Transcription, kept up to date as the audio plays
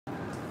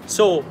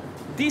So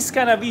these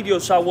kind of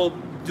videos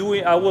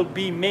I will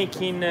be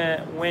making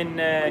when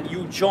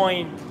you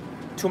join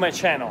to my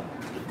channel.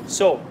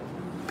 So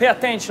pay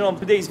attention on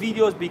today's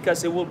videos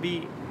because it will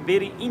be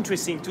very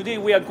interesting. Today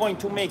we are going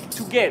to make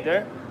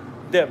together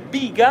the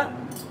Biga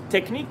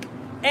technique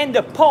and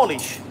the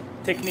polish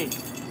technique.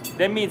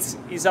 That means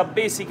it's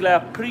basically a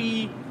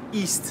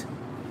pre-yeast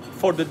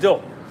for the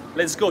dough.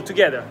 Let's go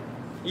together.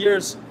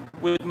 Here's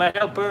with my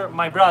helper,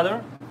 my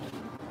brother.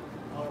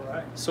 All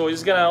right. So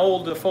he's gonna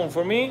hold the phone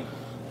for me.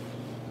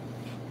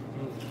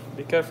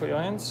 Be careful your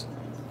hands.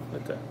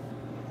 Right there.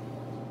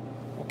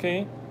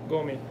 Okay,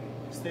 go me.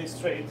 Stay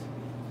straight.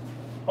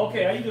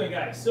 Okay, how you doing,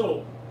 guys?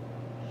 So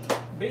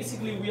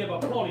basically we have a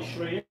polish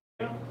right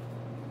here,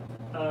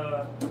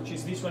 which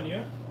is this one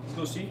here. Let's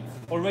go see.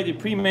 Already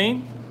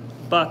pre-made,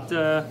 but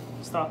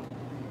stop.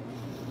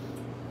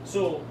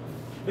 So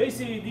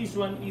basically this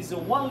one is a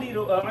 1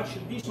 liter.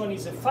 Actually, this one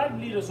is a 5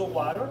 liters of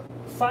water,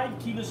 5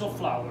 kilos of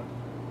flour.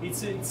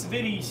 It's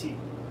very easy.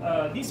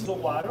 This is of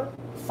water,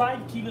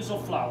 5 kilos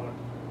of flour.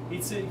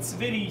 It's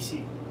very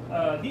easy.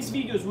 These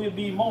videos will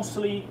be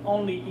mostly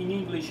only in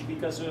English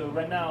because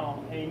right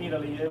now in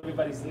Italy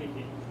everybody's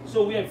sleeping.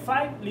 So we have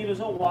 5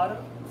 liters of water,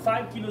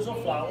 5 kilos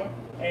of flour,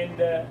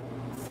 and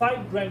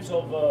 5 grams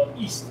of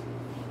yeast.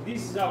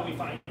 This is how we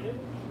find it.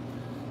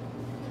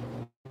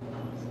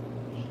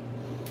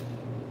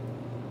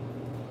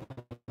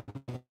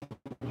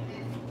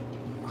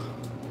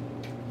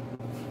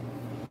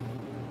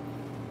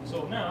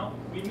 So now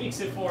we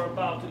mix it for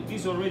about,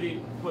 this already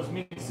was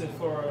mixed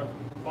for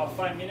about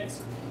 5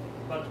 minutes,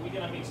 but we're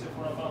gonna mix it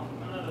for about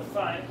another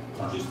 5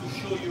 just to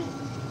show you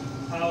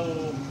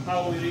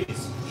how it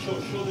is.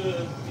 Show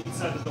the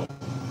inside the dough.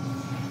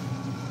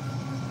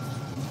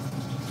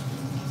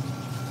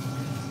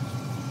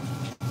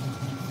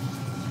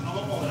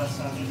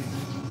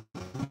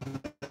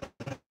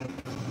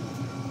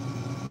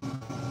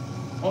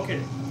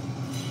 Okay,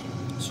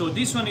 so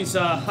this one is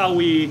how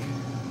we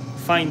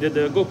find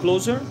the go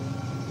closer.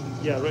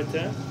 Yeah, right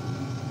there.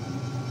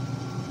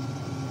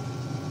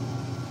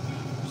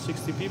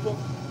 60 people.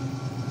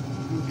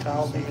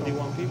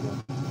 71 people.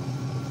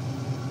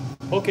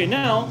 Okay,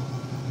 now.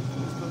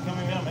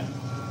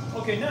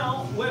 Okay,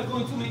 now we're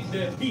going to make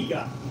the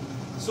Biga.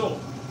 So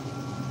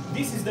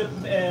this is the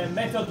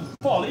method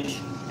polish,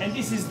 and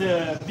this is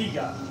the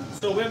Biga.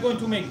 So we're going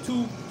to make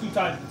two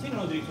types.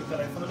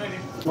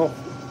 Oh.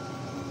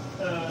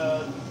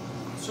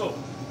 So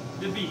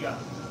the Biga.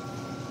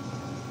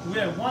 We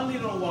have 1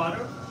 liter of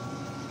water.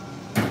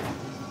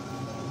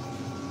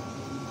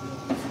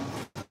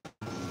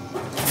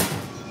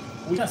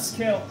 We can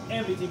scale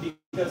everything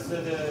because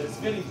it's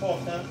very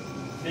important.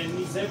 That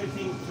needs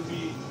everything to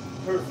be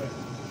perfect.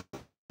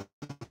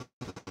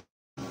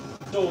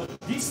 So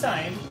this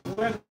time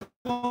we're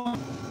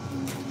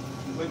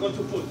going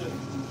to put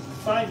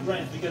 5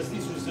 grams because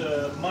this was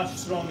much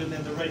stronger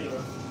than the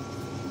regular.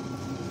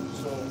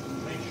 So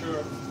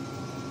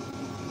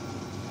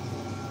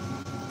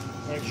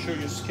make sure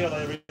you scale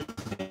everything.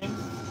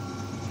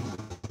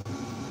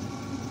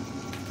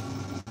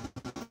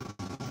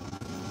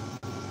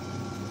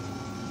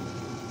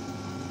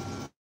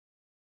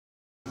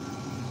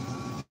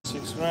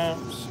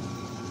 Grams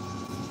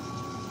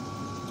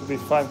to be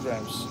 5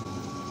 grams.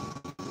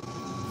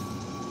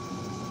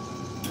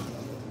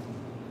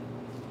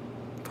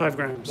 5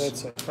 grams.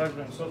 That's it. 5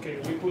 grams.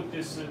 Okay, we put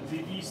this the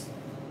yeast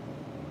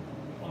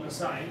on the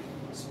side.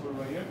 Let's put it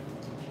right here.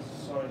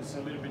 Sorry, it's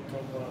a little bit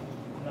of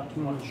not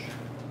too much.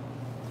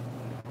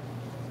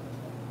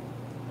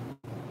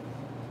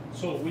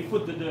 So we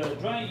put the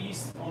dry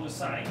yeast on the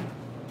side.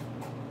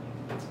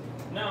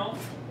 Now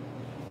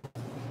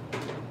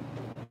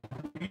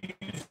we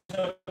use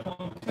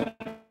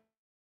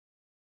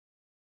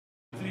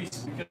please,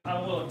 because I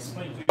will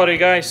explain to you. Sorry,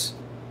 guys.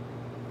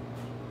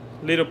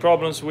 Little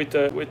problems with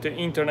the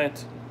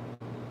internet.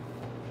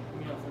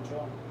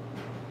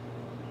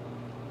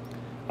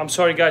 I'm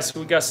sorry, guys.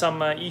 We got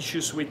some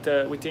issues with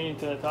the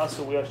internet.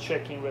 Also, we are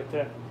checking right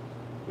there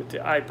with the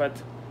iPad.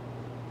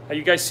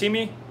 You guys see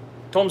me?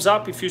 Thumbs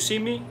up if you see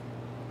me.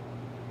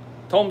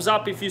 Thumbs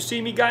up if you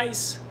see me,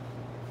 guys.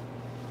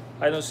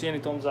 I don't see any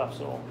thumbs up,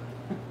 so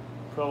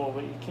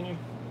probably can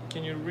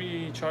you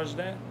recharge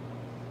that?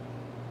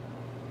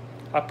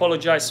 I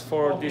apologize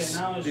for this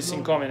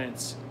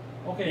inconvenience.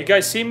 Okay. You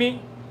guys see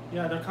me?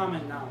 Yeah, they're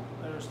coming now.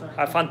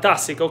 They're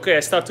fantastic. Okay, I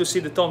start to see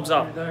the thumbs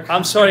up.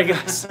 I'm sorry,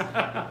 guys.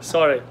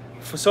 sorry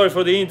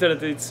for the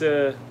internet. It's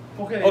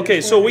okay.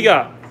 So we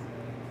got.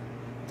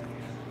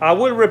 I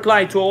will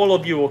reply to all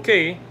of you.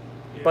 Okay, yes.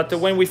 But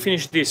when we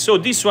finish this, so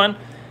this one,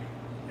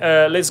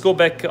 let's go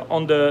back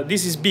on the.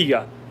 This is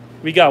Biga.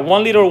 We got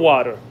 1 liter of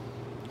water.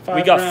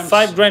 We got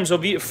 5 grams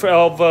of yeast.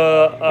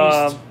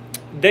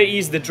 There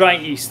is the dry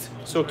yeast.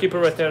 So keep it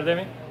right there,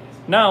 Demi.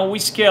 Now we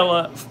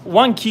scale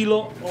 1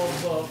 kilo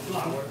of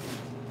flour.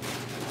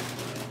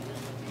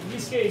 In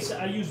this case,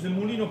 I use the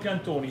Mulino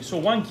Piantoni, so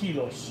 1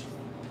 kilos.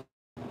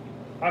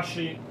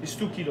 Actually, it's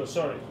 2 kilos,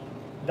 sorry.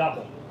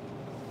 Double.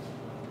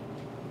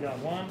 Got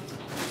one.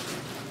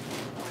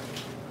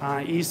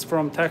 Yeast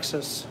from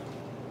Texas.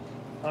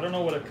 I don't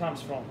know where it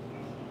comes from,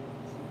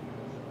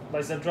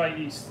 but it's a dry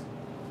yeast.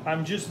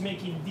 I'm just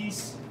making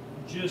this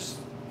just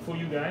for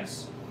you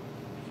guys.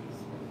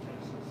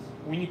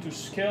 We need to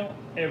scale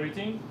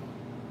everything.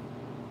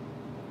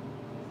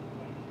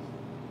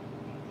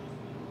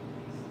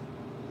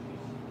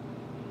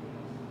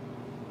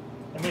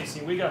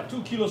 Amazing. We got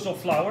 2 kilos of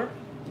flour.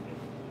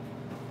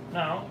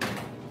 Now,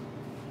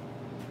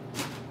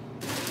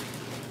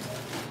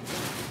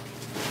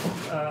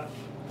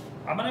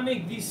 I'm gonna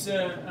make this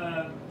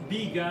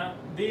Biga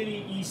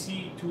very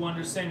easy to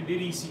understand,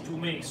 very easy to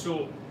make,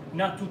 so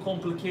not too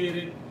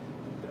complicated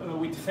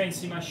with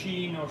fancy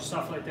machine or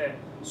stuff like that.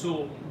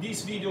 So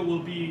this video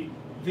will be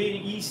very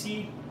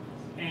easy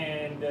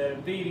and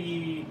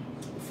very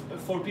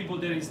for people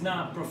that is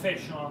not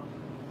professional,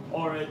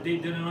 or they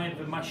don't have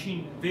a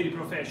machine very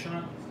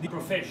professional,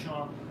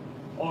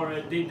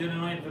 or they don't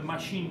have a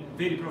machine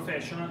very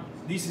professional.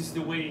 This is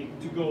the way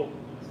to go,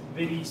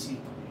 very easy.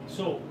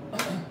 So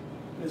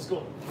let's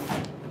go.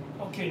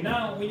 Okay,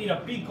 now we need a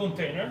big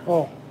container.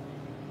 Oh,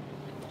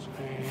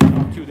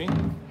 I'm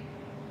kidding.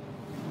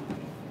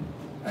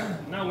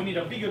 Now we need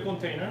a bigger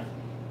container.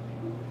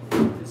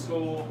 Let's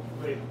go.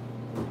 Wait.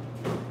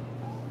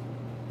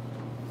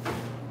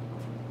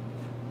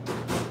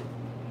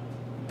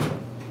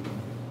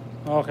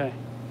 okay.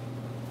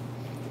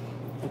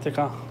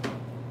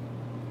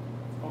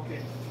 Okay,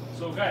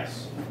 so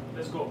guys,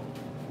 let's go.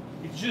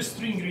 It's just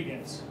 3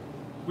 ingredients.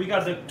 We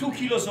got the 2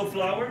 kilos of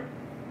flour.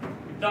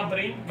 Dump it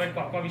in, vai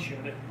qua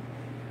vicino.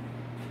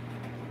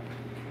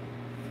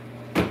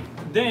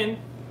 Then,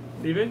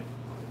 leave it.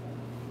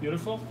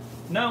 Beautiful.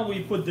 Now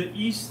we put the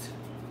yeast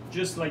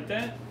just like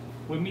that.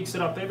 We mix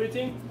it up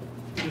everything,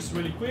 just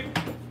really quick.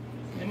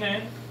 And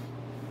then,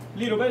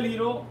 little by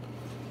little,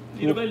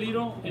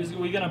 is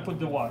we're gonna put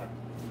the water.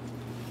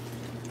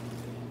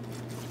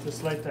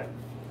 Just like that.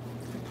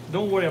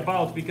 Don't worry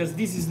about, because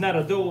this is not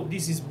a dough,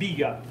 this is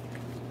Biga.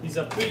 It's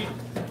a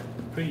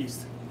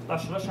pre-yeast.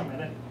 Lascia me,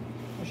 dai.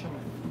 Lascia me.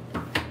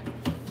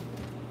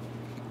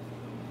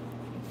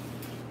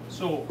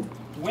 So,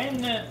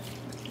 when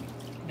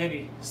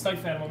Devi, stai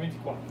fermo, metti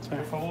qua,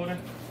 per favore.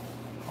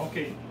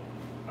 Okay.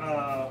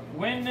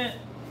 When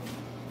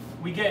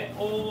we get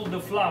all the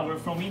flour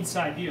from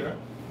inside here,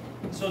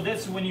 so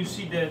that's when you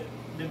see that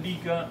the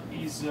Biga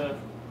is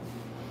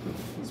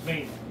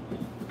made.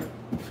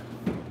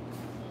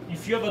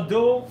 If you have a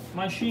dough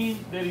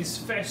machine that is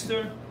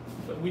faster,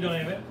 but we don't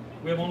have it,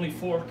 we have only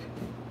fork,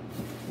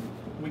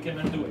 we can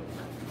undo it.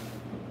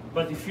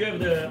 But if you have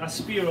the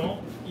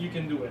Aspiro, you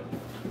can do it.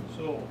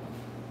 So,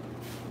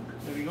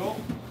 there we go.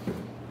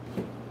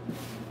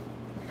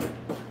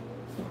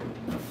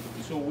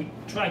 So we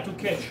try to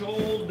catch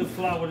all the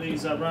flour that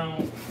is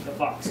around the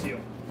box here.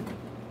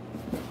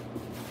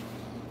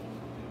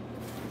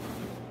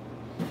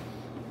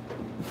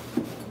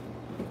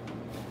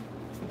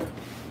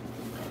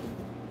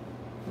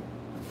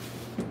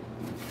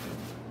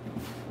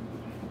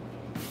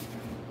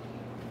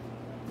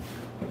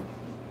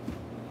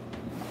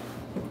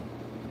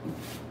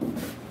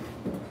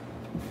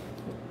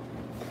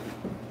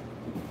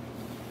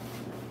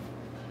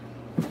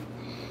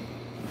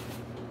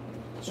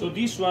 So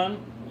this one,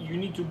 you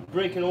need to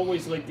break it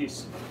always like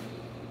this.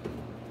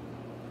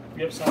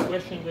 You have some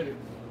question, David?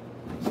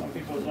 Some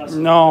people ask.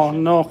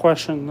 No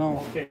question,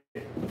 no. Okay,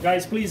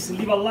 guys, please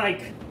leave a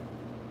like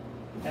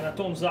and a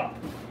thumbs up.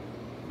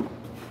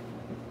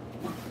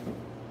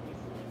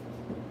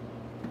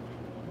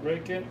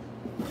 Break it.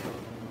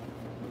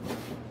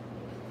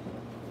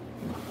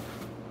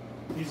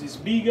 This is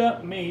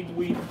Biga made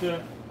with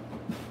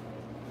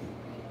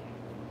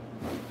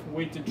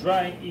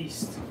dry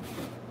yeast.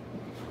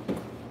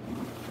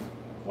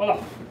 Voila.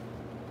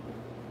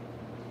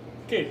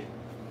 Okay.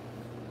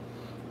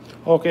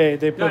 Okay,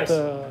 they put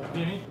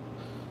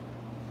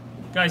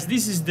Guys,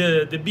 this is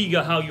the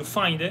Biga, how you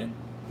find it.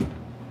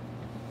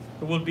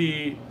 It will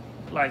be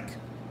like,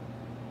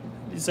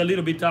 it's a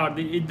little bit hard.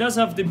 It does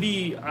have to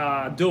be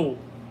dough,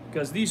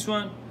 because this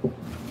one,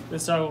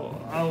 that's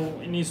how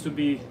it needs to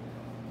be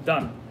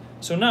done.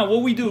 So now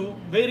what we do,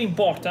 very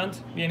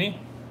important, vieni?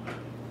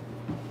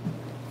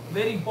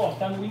 Very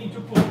important, we need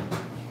to put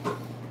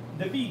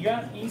the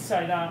Biga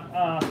inside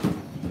a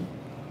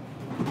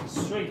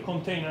straight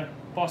container,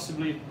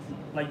 possibly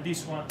like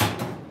this one,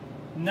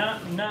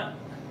 not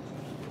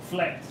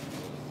flat.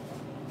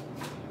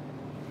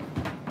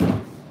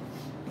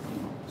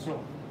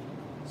 So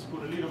let's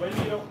put a little by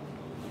little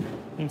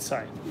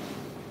inside.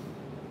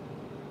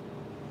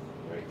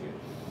 Very good.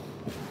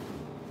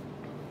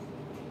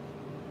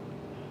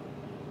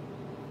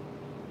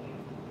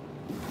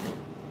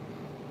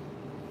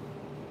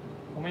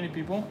 How many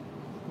people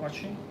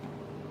watching?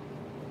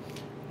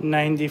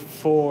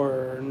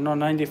 94, no,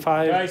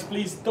 95. Guys,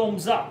 please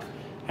thumbs up.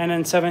 And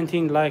then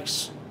 17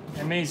 likes.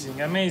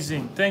 Amazing,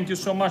 amazing. Thank you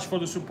so much for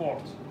the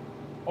support.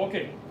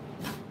 Okay.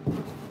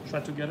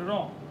 Try to get it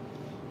on.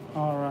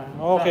 All right.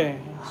 Okay.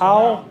 So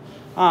How?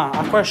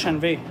 A question,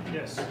 V.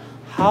 Yes.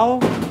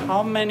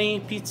 How many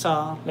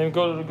pizza? Let me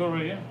go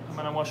right here. I'm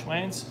gonna wash my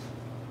hands.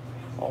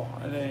 Oh,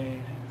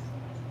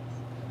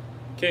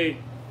 Okay.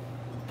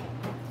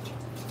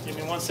 Give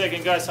me 1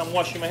 second, guys. I'm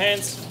washing my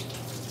hands.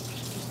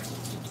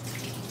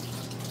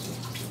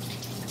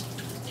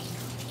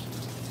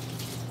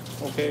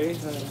 Okay.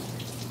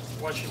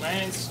 Washing my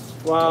hands.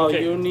 Wow,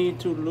 Okay. you need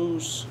to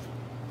lose.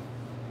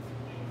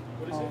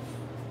 What is it?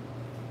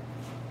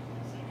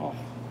 Oh,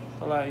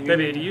 like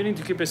David, you need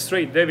to keep it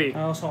straight, David.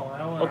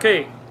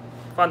 Okay,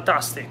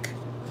 fantastic.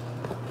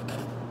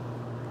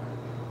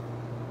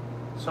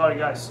 Sorry,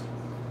 guys.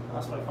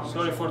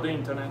 Sorry for the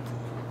internet.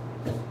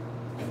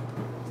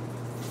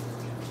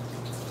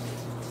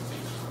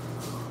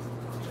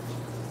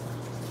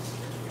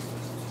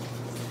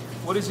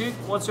 What is it?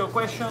 What's your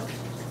question?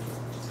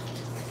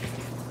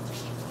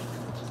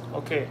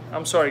 Okay,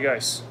 I'm sorry,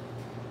 guys.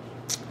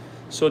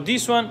 So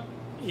this one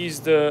is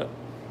the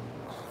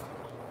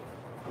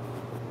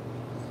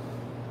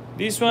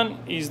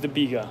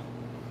Biga.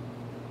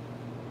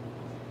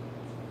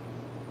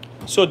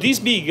 So this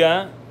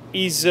Biga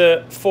is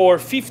for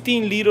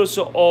 15 liters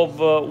of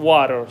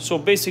water. So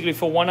basically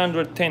for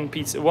 130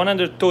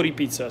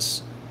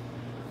 pizzas.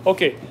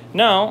 Okay,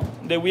 now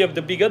that we have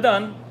the Biga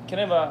done, can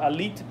I have a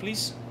lid,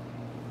 please?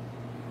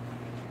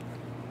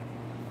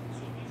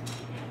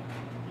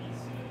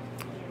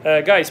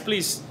 Guys,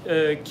 please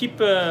keep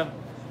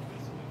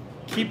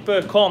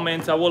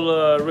comment. I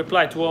will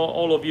reply to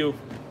all of you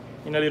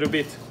in a little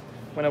bit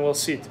when I will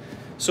sit.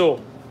 So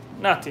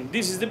nothing.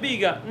 This is the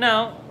Biga.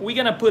 Now we're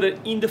gonna put it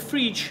in the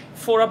fridge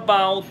for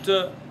about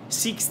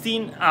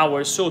 16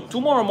 hours. So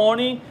tomorrow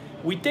morning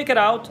we take it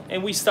out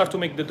and we start to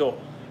make the dough.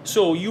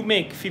 So you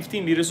make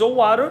 15 liters of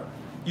water.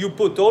 You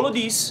put all of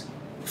this,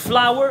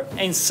 flour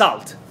and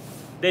salt.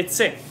 That's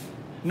it.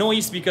 No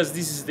yeast because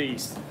this is the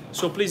yeast.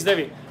 So please,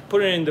 David,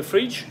 put it in the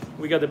fridge.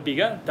 We got the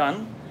Biga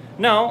done.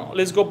 Now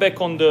let's go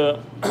back on the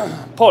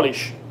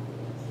polish.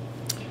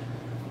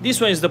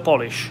 This one is the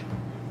polish.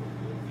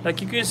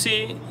 Like you can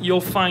see,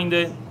 you'll find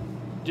it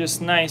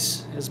just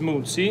nice and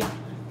smooth. See?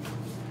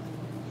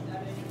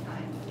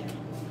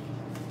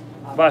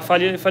 Vai,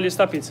 fagli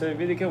sta pizza.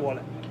 Vedi che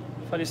vuole.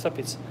 Fagli sta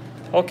pizza.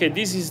 Okay,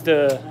 this is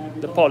the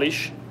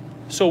polish.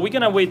 So we're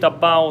gonna wait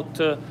about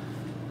a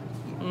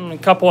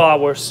couple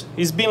hours.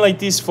 It's been like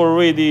this for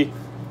already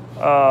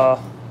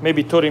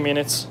maybe 30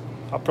 minutes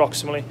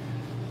approximately.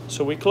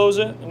 So we close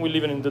it and we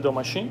leave it in the dough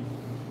machine.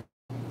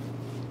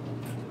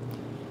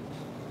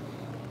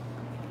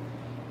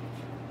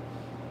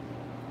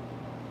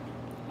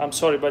 I'm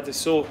sorry, but it's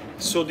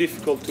so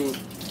difficult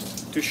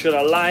to share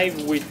a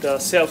live with a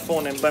cell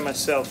phone and by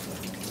myself.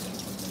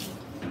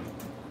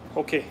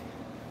 Okay.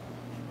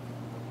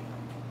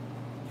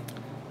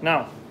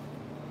 Now,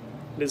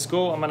 let's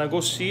go. I'm gonna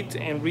go sit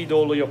and read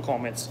all of your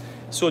comments.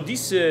 So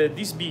this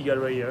Biga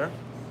right here,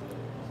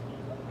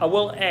 I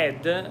will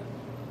add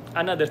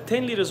another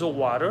 10 liters of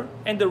water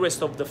and the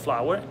rest of the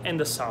flour and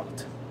the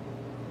salt.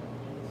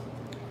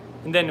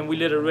 And then we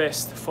let it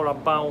rest for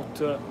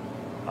about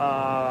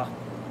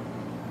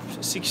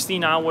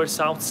 16 hours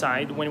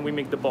outside when we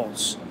make the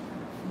balls.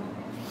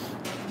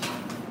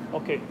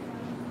 Okay.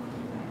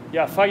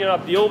 Yeah, fire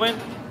up the oven.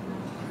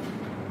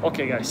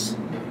 Okay, guys.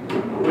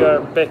 We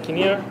are back in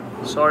here.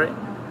 Sorry.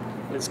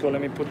 Let's go.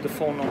 Let me put the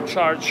phone on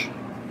charge.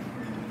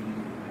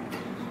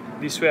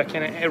 This way I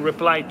can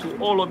reply to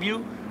all of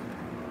you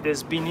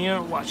that's been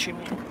here watching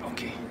me.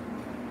 Okay.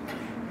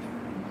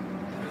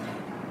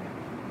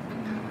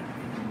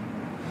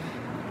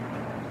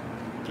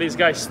 Please,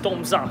 guys,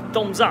 thumbs up,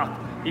 thumbs up.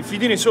 If you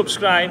didn't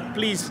subscribe,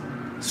 please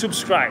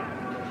subscribe.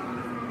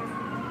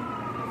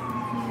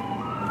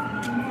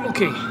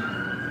 Okay.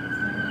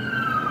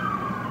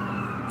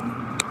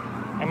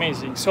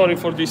 Amazing. Sorry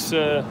for this,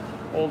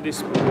 all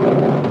this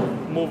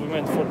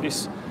movement for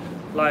this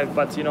live,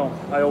 but you know,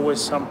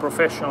 I'm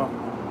professional.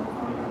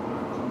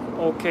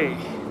 Okay.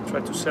 Try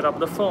to set up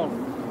the phone.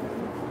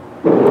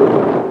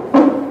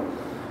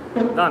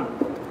 Done.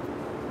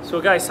 So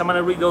guys, I'm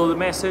gonna read all the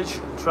message.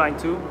 Trying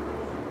to.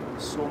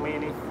 So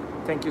many.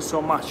 Thank you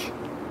so much.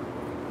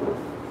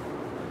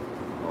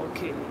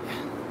 Okay,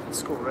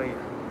 let's go right here.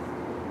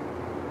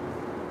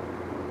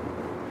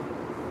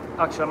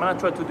 Actually, I'm gonna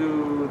try to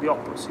do the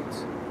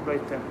opposite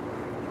right there.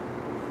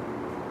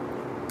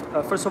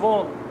 First of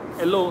all,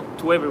 hello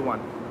to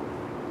everyone.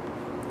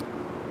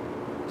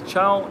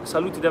 Ciao,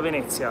 saluti da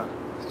Venezia.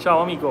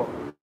 Ciao amico.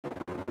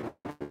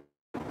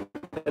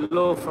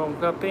 Hello from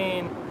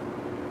Japan.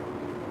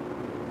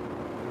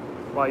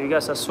 Wow, you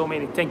guys are so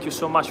many. Thank you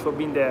so much for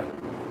being there.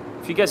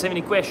 If you guys have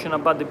any question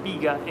about the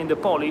Biga and the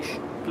polish,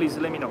 please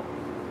let me know.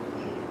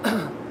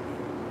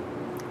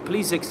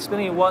 Please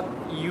explain what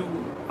you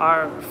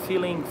are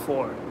feeling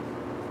for.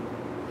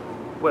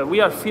 Well,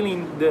 we are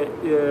feeling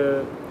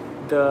the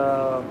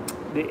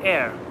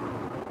air.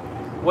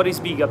 What is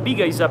Biga?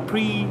 Biga is a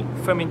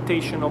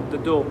pre-fermentation of the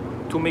dough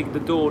to make the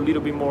dough a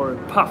little bit more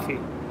puffy,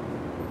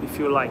 if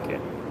you like it.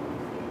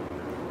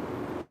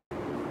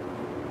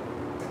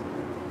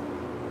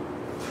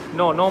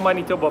 No, no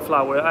Manitoba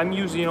flour. I'm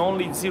using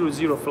only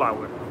 00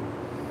 flour.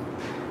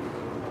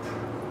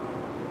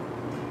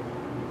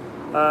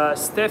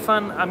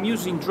 Stefan, I'm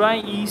using dry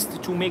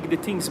yeast to make the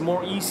things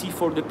more easy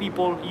for the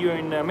people here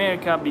in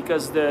America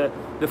because the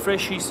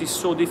fresh yeast is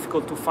so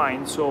difficult to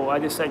find. So I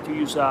decided to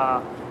use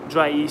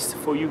dry yeast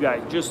for you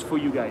guys, just for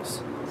you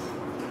guys.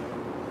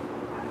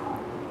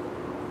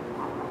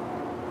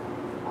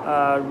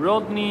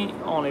 Rodney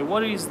only,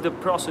 what is the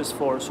process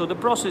for? So the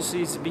process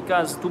is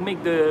because to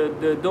make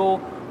the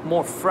dough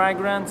more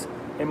fragrant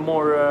and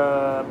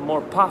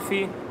more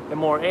puffy and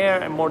more air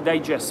and more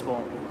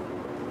digestible.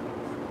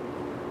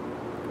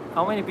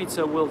 How many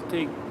pizza will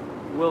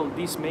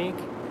this make?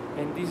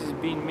 And this is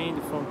being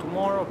made from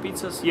tomorrow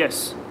pizzas?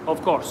 Yes,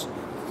 of course.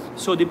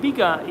 So the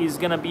Biga is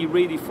gonna be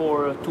ready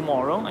for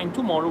tomorrow, and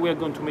tomorrow we are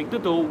going to make the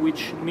dough,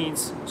 which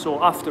means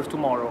so after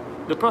tomorrow.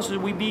 The process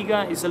with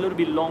Biga is a little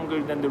bit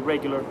longer than the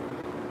regular,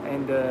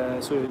 and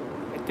so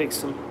it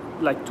takes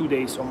like 2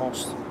 days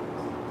almost.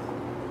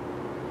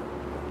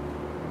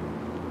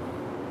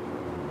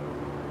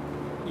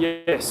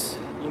 Yes,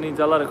 you need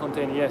a lot of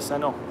container. Yes, I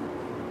know.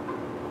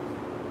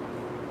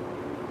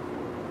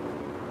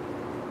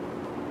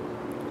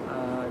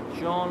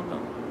 John,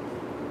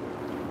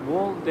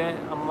 will the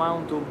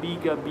amount of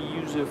Biga be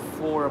used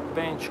for a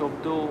bench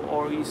of dough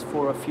or is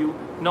for a few?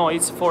 No,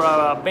 it's for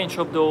a bench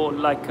of dough,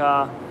 like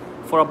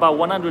for about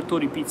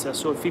 130 pizzas,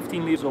 so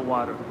 15 liters of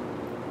water.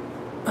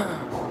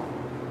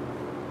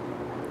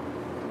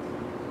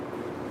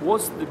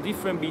 What's the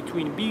difference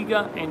between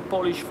Biga and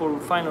polish for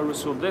final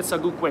result? That's a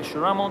good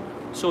question, Ramon.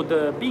 So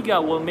the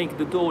Biga will make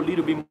the dough a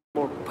little bit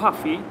more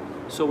puffy,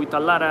 so with a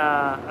lot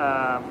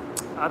of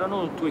I don't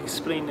know to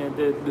explain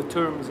the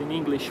terms in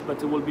English,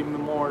 but it will be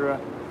more,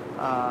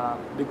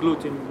 the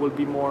gluten will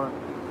be more,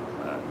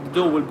 the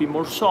dough will be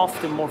more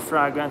soft and more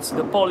fragrant.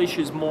 The polish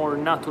is more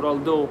natural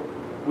dough,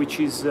 which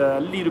is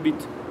a little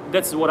bit,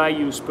 that's what I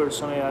use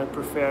personally, I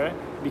prefer,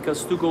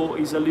 because to go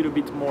is a little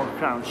bit more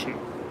crunchy.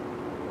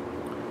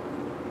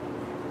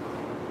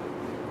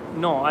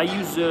 No, I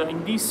use,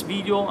 in this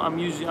video,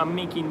 I'm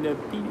making the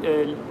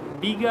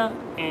Biga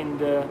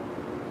and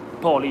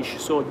polish,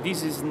 so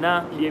this is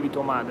not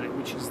lievito madre,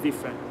 which is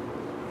different.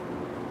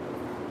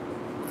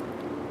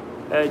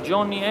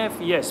 Johnny F,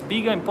 yes,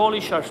 Biga and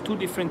polish are two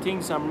different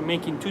things. I'm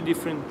making two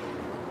different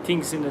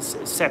things in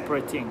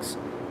separate things,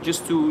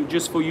 just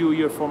for you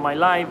here for my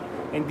live,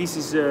 and this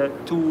is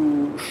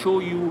to show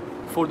you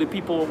for the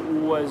people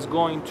who is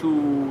going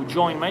to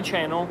join my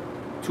channel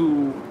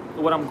to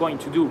what I'm going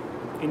to do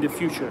in the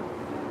future.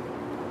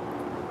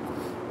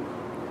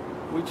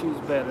 Which is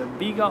better,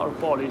 Biga or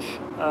polish?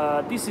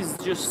 This is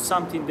just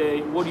something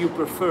that what you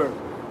prefer.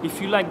 If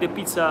you like the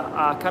pizza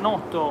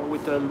canotto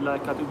with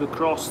the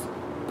crust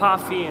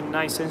puffy and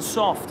nice and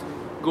soft,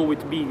 go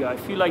with Biga.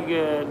 If you like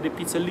the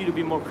pizza a little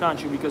bit more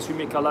crunchy because you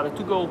make a lot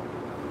to go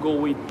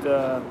with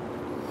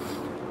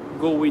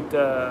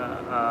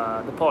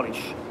the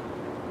polish.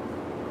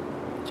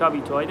 Ciao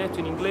Vito, hai detto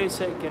in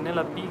inglese che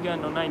nella Biga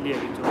non hai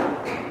lievito?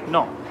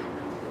 No,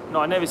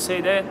 I never say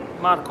that,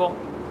 Marco.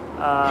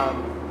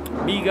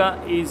 Biga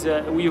is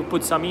you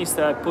put some yeast.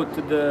 I put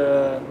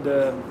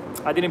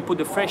I didn't put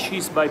the fresh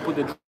yeast, but I put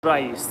the dry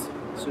yeast,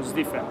 so it's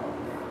different.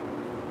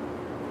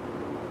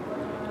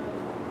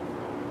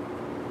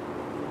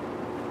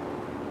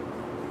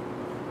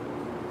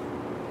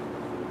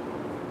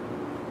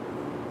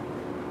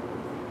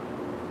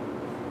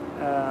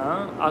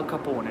 Al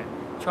Capone.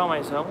 Ciao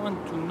Maestro, I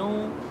want to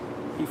know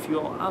if you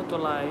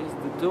authorize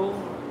the dough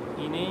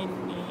in any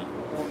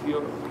of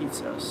your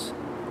pizzas.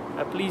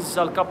 Please,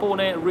 Al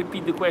Capone,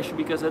 repeat the question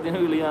because I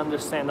didn't really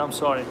understand. I'm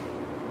sorry.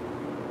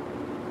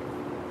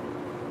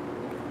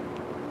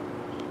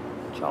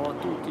 Ciao a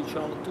tutti,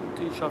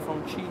 ciao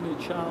from Chile,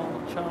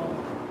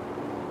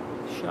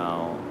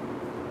 ciao.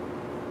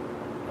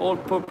 All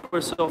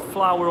purpose of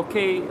flour,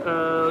 okay?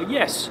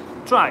 Yes,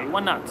 try,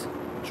 why not?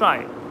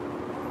 Try.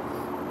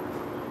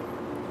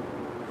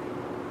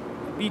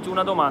 Vito,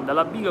 una domanda,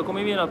 la Biga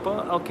come viene?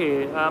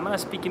 Okay, I'm gonna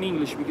speak in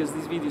English because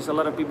this video is a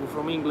lot of people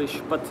from English,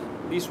 but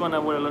this one I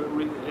will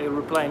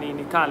reply in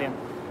Italian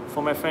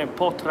for my friend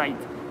Potrait.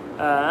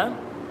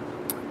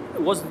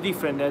 What's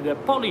different? The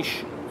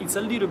polish, it's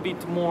a little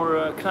bit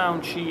more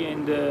crunchy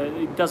and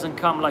it doesn't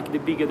come like the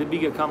Biga. The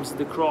Biga comes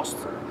the crust,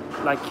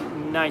 like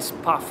nice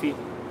puffy,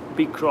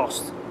 big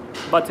crust,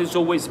 but it's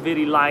always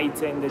very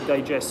light and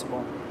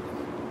digestible.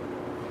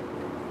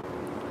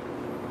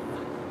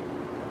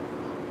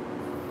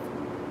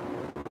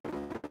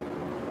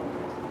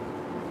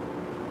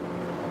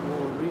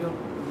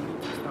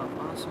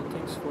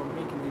 Thanks for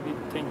making the video.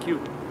 Thank you.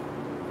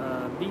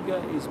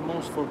 Biga is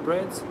most for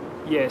breads.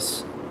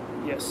 Yes,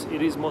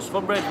 it is most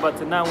for bread,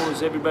 but now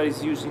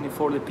everybody's using it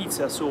for the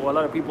pizza. So a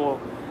lot of people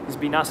has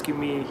been asking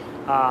me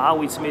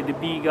how it's made, the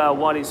Biga,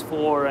 what it's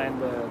for,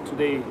 and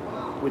today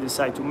we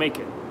decide to make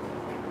it.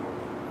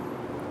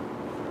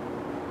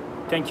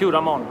 Thank you,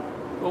 Ramon.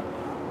 Oh,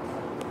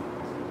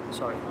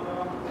 sorry.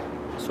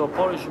 So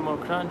polish more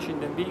crunchy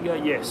than Biga?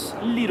 Yes,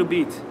 a little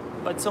bit,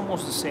 but it's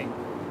almost the same.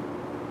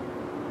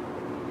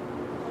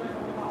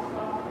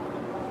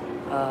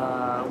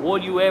 Will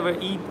you ever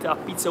eat a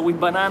pizza with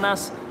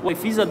bananas? Well,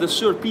 if it's a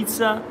dessert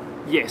pizza,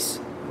 yes,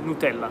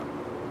 Nutella.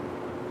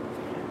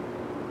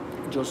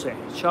 José,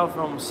 ciao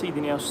from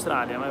Sydney,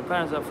 Australia. My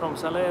parents are from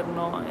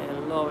Salerno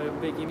and love your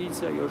baking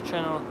pizza. Your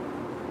channel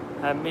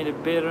have made a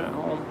better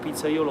home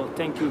pizzaiolo.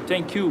 Thank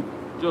you,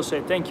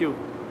 José, thank you.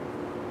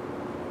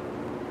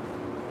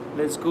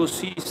 Let's go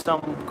see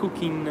some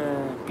cooking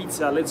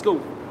pizza. Let's go.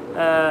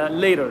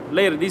 Later.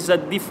 This is a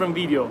different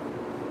video.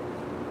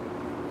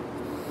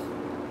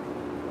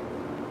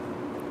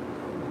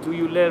 Do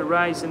you let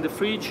rice in the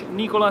fridge?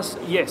 Nicholas,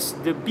 yes.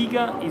 The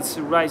Biga is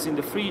rice in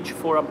the fridge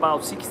for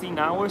about 16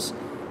 hours.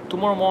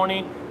 Tomorrow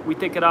morning we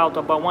take it out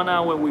about 1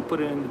 hour. We put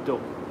it in the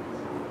dough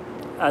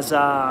as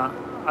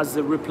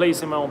the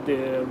replacement of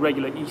the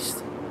regular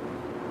yeast.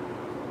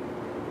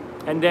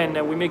 And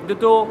then we make the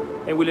dough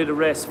and we let it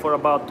rest for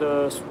about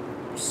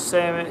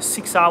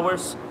 6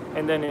 hours,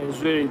 and then it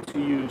is ready to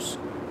use.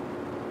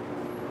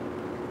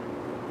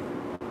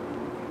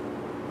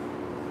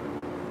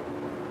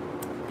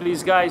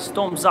 Please guys,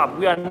 thumbs up.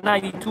 We are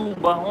 92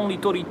 but only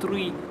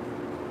 33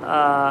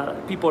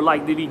 people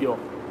like the video.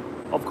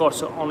 Of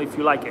course, only if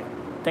you like it.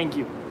 Thank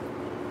you.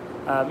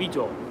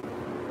 Vito,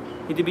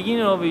 at the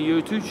beginning of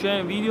your YouTube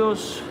channel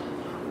videos,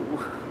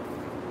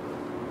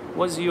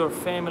 was your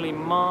family?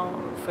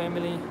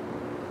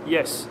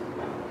 Yes.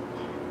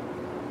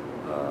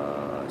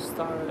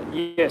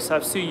 Yes,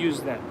 I've still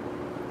used them.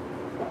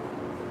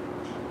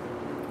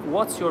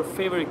 What's your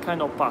favorite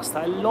kind of pasta?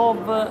 I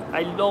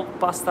love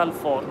pasta al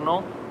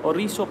forno o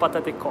riso,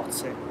 patate e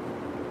cozze.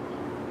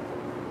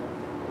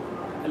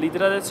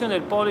 L'idratazione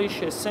del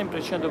polish è sempre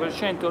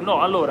 100%?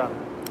 No, allora,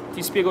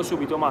 ti spiego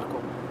subito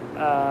Marco.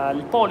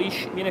 Il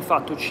polish viene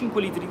fatto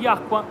 5 litri di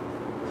acqua,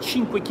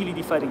 5 kg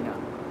di farina.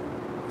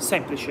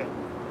 Semplice.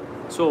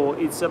 So,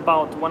 it's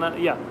about one,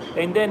 yeah.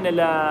 And then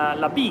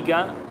la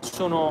biga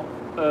sono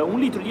 1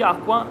 litro di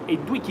acqua e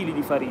 2 kg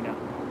di farina.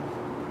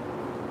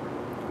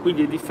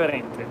 Quindi è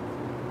differente.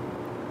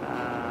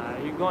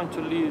 You're going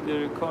to leave the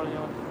recording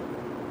on...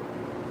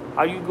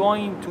 Are you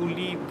going to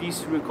leave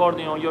this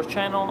recording on your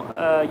channel?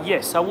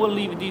 Yes, I will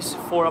leave this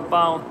for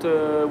about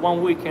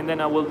 1 week and then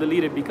I will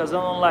delete it because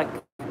I don't like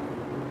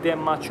that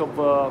much of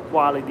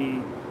quality,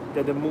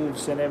 that the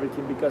moves and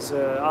everything, because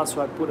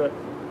also I put it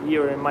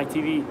here in my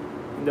TV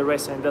in the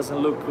rest and it doesn't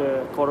look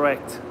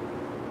correct.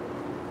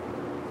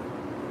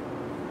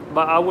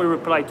 But I will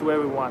reply to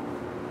everyone.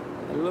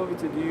 I love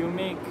it. Do you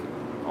make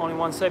only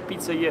one side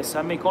pizza? Yes,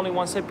 I make only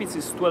one side pizza.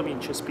 It's 12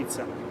 inches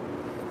pizza.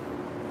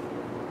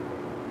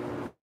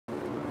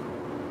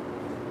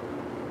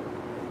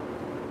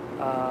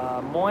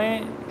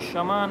 Moe,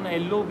 Shaman,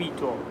 hello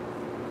Vito.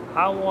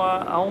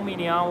 How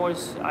many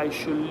hours I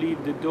should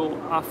leave the dough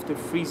after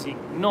freezing?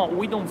 No,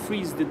 we don't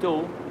freeze the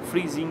dough,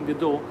 freezing the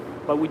dough,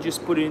 but we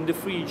just put it in the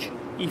fridge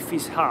if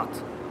it's hot.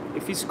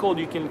 If it's cold,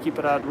 you can keep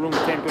it at room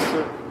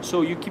temperature.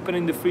 So you keep it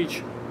in the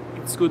fridge.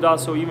 It's good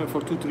also even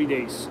for 2-3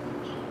 days.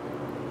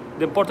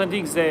 The important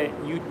thing is that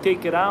you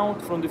take it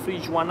out from the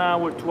fridge 1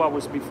 hour, 2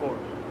 hours before,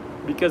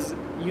 because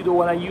you don't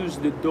want to use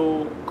the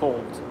dough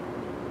cold.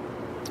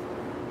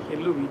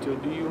 Hello Vito,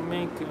 do you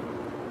make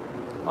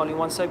only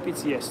one side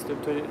pizza? Yes,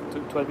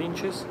 12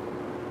 inches.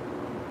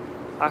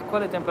 A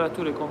quale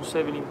temperatura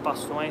conservi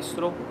l'impasto,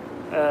 maestro?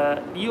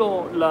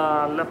 Io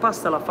la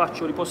pasta la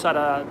faccio riposare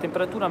a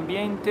temperatura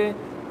ambiente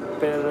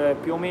per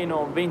più o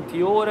meno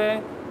 20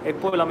 ore e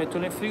poi la metto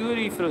nel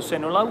frigorifero, se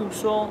non la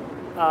uso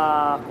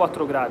a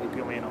 4 gradi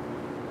più o meno.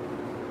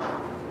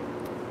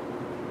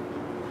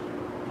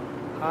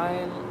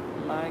 I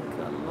like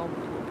a lot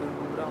per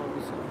un bravo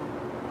pizza.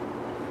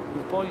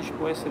 Il polish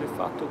può essere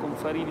fatto con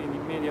farine di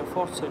media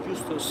forza,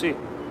 giusto? Sì,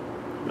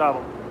 bravo.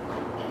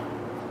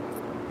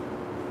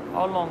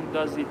 How long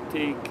does it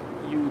take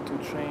you to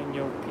train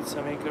your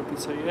pizza maker,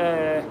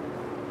 pizzeria?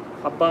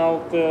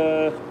 About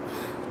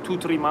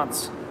 2-3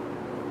 months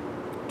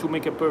to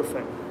make it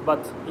perfect.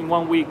 But in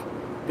 1 week,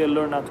 they'll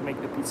learn how to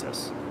make the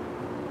pizzas.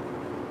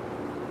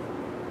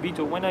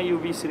 Vito, when are you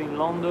visiting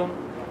London?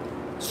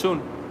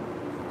 Soon.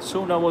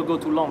 Soon I will go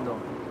to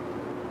London.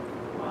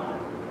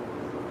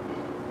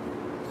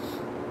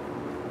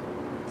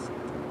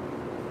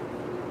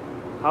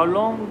 How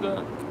long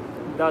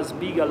does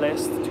Biga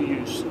last to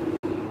use?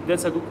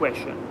 That's a good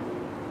question.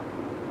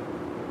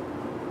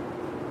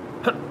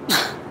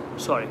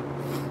 Sorry.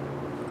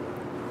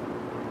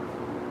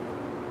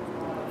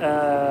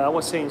 I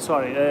was saying,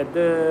 sorry.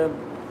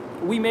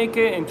 We make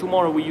it and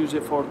tomorrow we use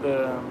it for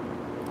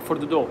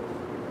the dough.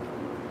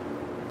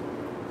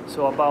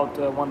 So about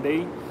 1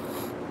 day.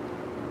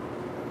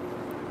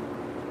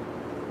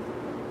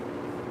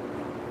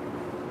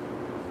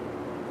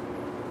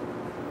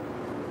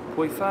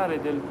 Puoi fare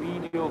del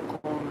video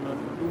con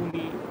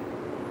l'uni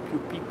più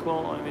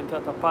piccolo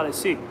inventato a pale?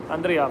 Sì,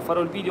 Andrea, farò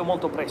il video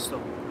molto presto.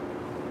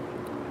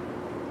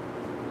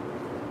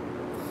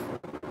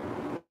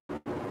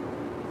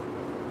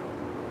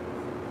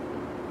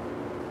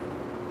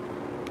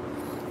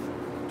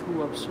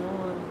 Tu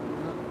absorb.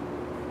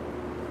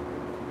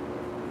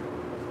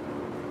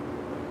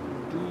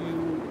 Do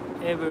you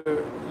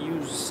ever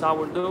use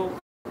sourdough?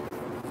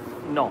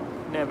 No,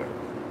 never.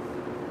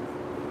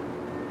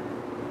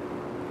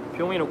 Più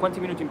più o meno quanti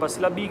minuti impasti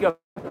la biga?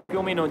 Più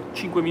o meno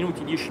 5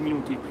 minuti, 10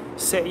 minuti.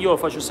 Se io lo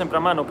faccio sempre a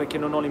mano perché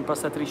non ho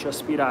l'impastatrice a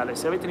spirale.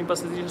 Se avete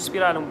l'impastatrice a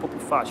spirale è un po' più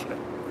facile,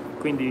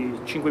 quindi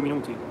 5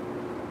 minuti.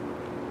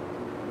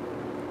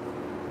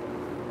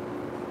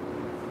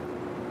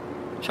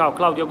 Ciao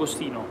Claudio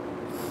Agostino.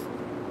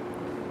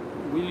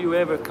 Will you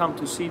ever come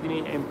to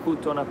Sydney and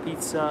put on a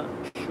pizza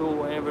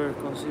show? Ever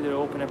consider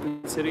open a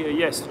pizzeria?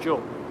 Yes, Joe.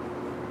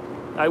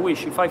 I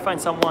wish. If I find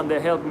someone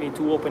that helped me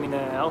to open in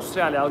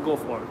Australia, I'll go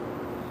for it.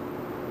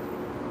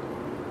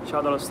 Ciao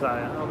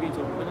dall'Australia. Oh,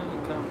 Vito, when you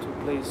come to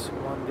a place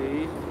one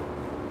day,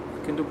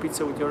 you can do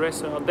pizza with your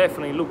restaurant? Oh,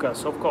 definitely,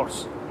 Lucas, of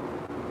course.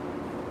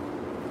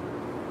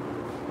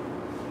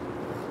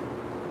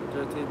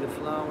 Dirty the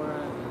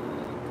flour.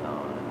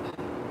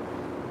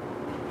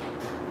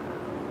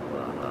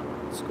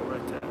 Let's go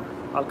right there.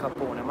 Al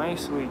Capone,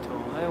 maestro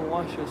Vito. I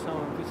watched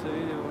some pizza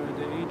video where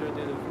they either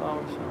did the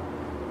flour, so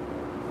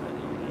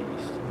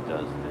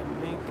does that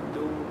make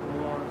dough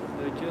more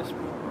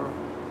digestible or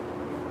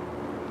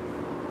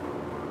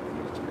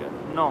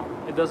no,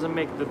 it doesn't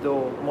make the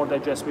dough more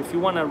digestible. If you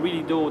want a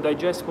really dough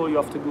digestible, you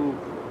have to go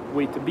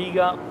with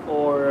Biga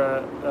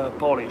or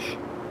poolish.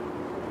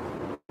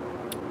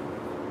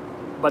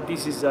 But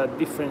this is a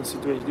different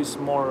situation. This is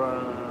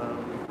more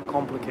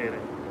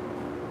complicated.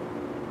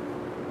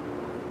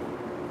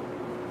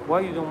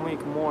 Why you don't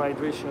make more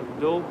hydration of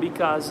dough?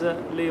 Because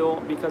Leo,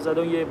 because I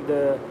don't have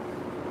the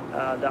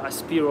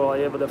aspiro,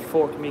 I have the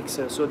fork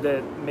mixer, so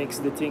that makes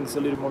the things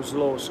a little more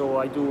slow. So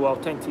I do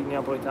authentic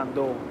Neapolitan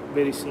dough,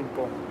 very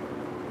simple.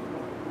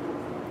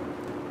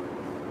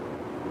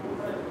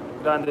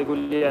 Grande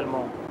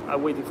Guglielmo,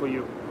 I'm waiting for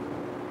you.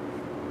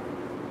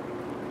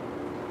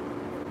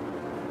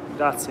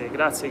 Grazie,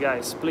 grazie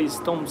guys. Please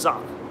thumbs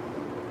up.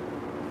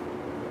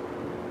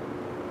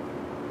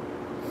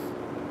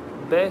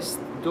 Best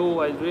dough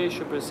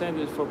hydration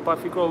percentage for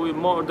puffy crust.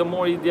 The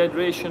more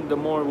dehydration, the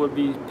more will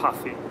be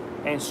puffy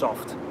and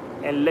soft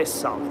and less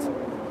salt.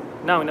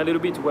 Now in a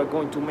little bit we're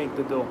going to make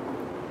the dough.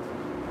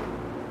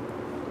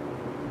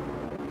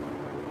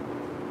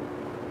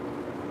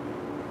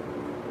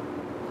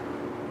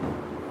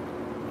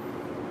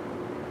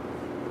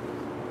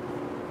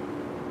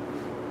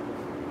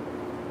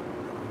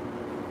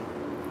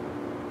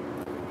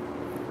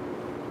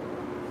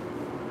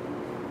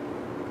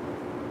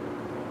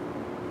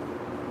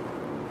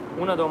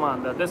 Una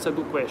domanda, that's a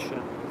good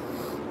question.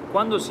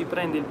 Quando si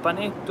prende il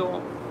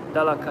panetto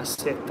dalla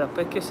cassetta,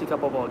 perché si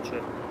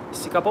capovolge?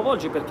 Si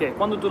capovolge perché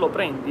quando tu lo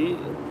prendi,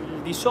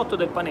 il di sotto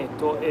del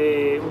panetto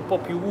è un po'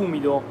 più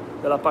umido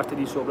dalla parte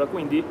di sopra,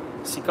 quindi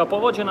si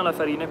capovolge nella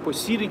farina e poi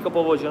si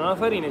ricapovolge nella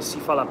farina e si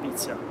fa la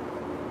pizza.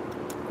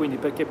 Quindi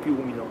perché è più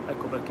umido,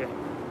 ecco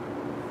perché.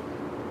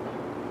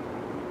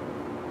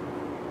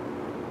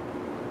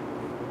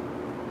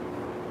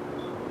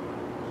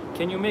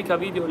 Can you make a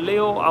video?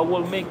 Leo, I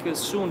will make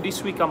soon.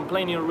 This week I'm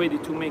planning already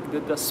to make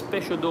the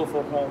special dough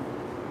for home.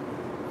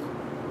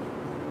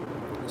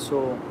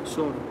 So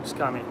soon it's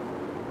coming.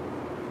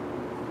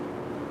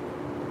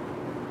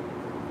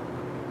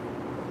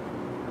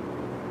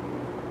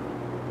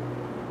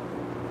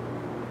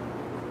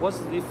 What's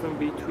the difference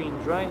between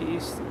dry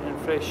yeast and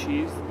fresh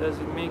yeast? Does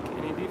it make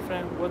any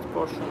difference? What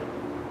portion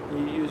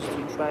you use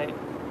to try?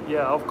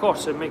 Yeah, of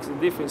course it makes a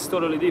difference. It's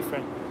totally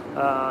different.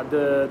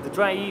 The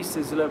dry yeast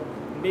is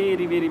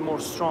very more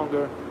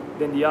stronger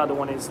than the other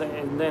one is,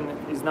 and then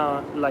it's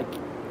not like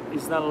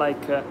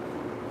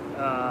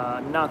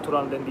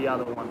natural than the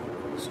other one.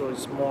 So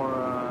it's more,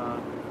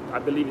 I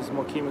believe it's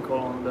more chemical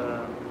on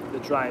the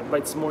dry, but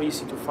it's more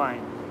easy to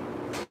find.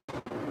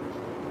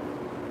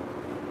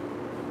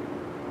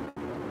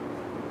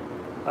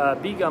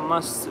 Biga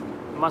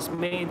must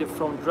made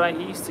from dry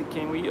yeast.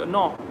 Can we?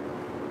 No,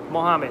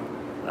 Mohammed.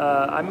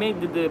 I made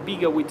the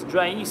Biga with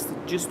dry yeast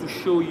just to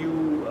show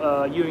you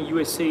here in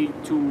USA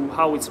to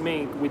how it's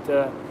made with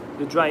the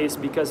dry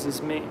yeast, because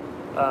it's made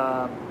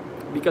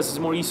because it's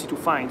more easy to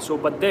find. So,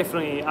 but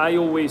definitely I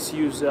always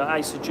use.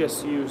 I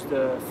suggest you use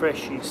the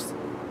fresh yeast.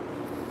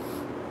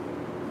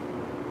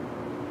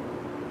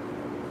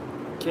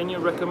 Can you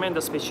recommend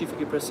a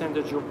specific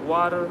percentage of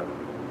water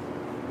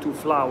to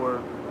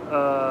flour?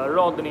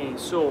 Rodney,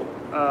 so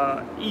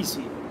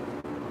easy.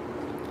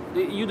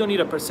 You don't need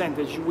a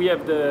percentage. We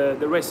have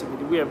the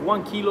recipe. We have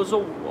 1 kilo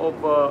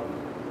of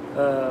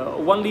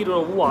 1 liter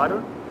of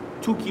water,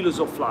 2 kilos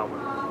of flour.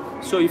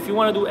 So if you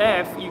want to do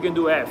F, you can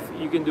do F.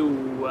 You can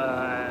do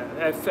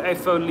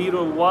F a liter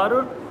of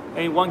water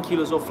and 1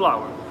 kilos of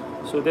flour.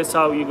 So that's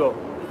how you go.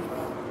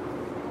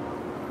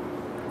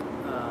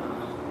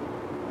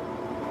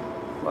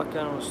 What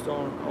kind of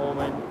stone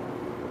oven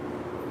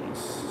is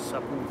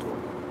saputo?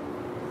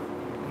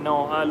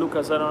 No,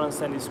 Lucas, I don't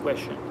understand this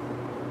question.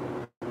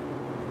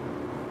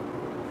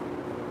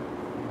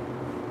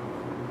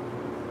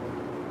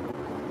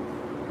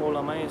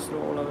 Hola maestro,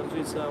 hola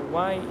Patrizia.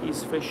 Why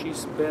is fresh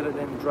yeast better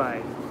than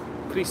dry?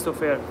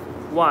 Christopher,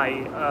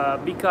 why?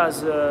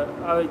 Because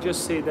I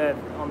just say that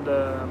on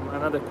the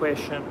another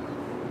question.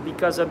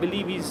 because I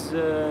believe is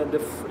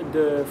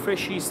the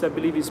fresh yeast I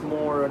believe is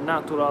more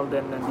natural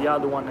than the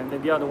other one, and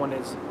then the other one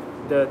is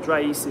the dry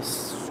yeast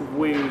is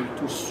way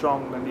too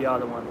strong than the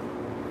other one.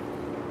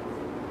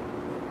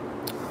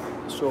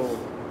 So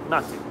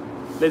nothing.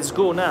 Let's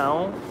go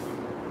now.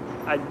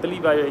 I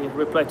believe I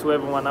replied to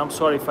everyone. I'm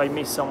sorry if I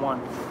missed someone.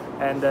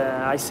 And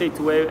I say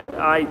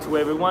hi to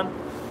everyone.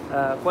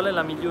 Qual è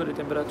la migliore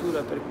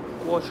temperatura per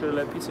cuocere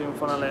le pizze in un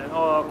forno a legna?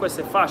 Oh,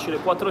 questo è facile.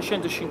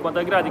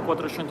 450 gradi,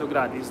 400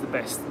 gradi is the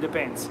best.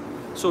 Depends.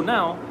 So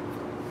now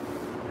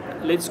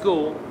let's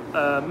go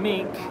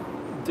make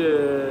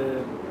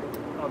the.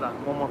 Hold on,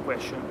 one more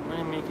question. When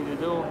I make the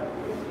dough.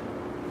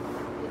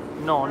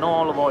 No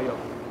olive oil.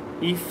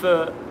 If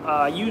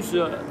I use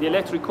the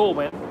electric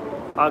oven,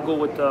 I'll go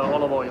with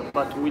olive oil,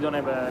 but we don't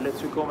have an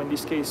electric oven in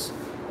this case,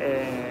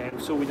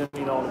 so we don't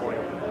need olive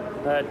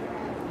oil.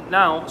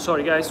 Now,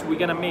 sorry guys, we're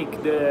gonna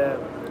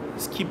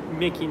keep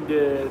making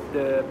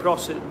the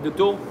process, the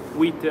dough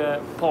with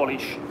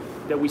polish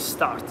that we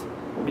start,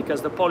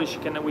 because the polish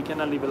we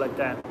cannot leave it like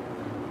that.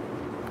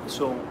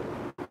 So,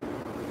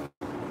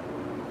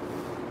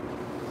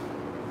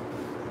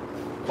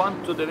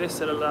 quanto deve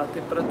essere la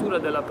temperatura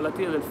della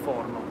platea del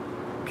forno?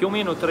 Più o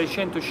meno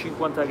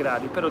 350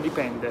 gradi, però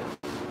dipende.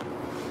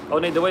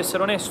 Devo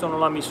essere onesto, non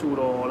la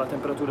misuro la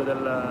temperatura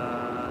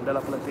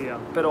della platea,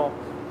 però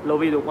lo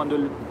vedo quando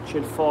c'è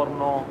il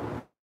forno,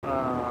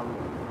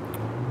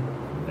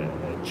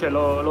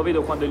 lo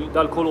vedo quando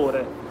dal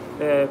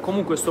colore.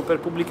 Comunque sto per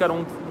pubblicare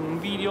un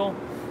video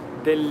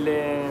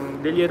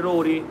degli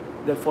errori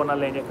del forno a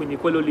legna, quindi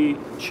quello lì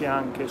c'è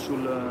anche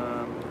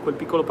quel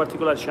piccolo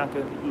particolare c'è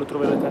anche, lo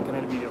troverete anche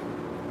nel video.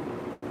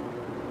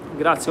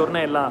 Grazie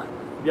Ornella,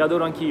 vi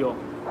adoro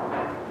anch'io.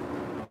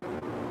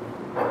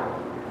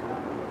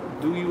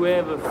 Do you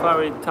have a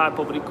favorite type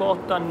of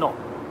ricotta? No.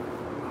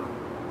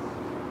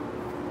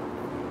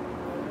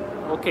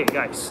 Okay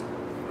guys,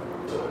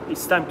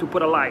 it's time to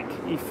put a like.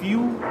 If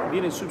you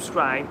didn't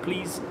subscribe,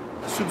 please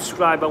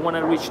subscribe. I want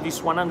to reach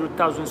this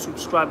 100,000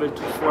 subscribers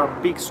for a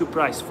big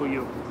surprise for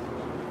you.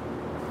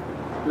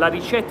 La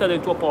ricetta del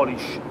tuo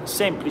polish,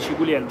 semplice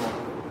Guglielmo.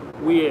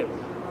 We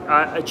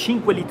have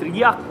 5 litri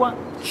di acqua,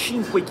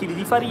 5 kg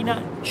di farina,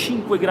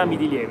 5 grammi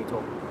di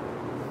lievito.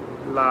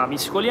 La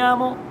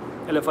mescoliamo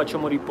e la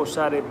facciamo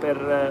riposare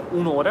per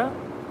un'ora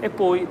e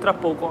poi tra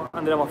poco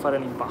andremo a fare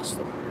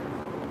l'impasto.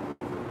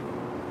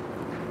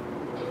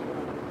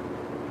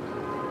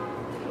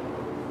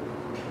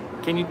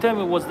 Can you tell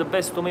me what's the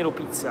best tomato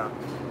pizza?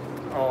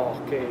 Oh,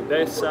 okay,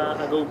 that's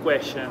a good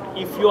question.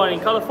 If you are in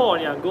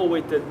California, go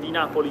with the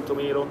Napoli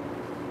tomato.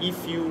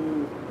 If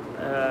you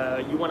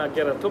wanna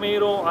get a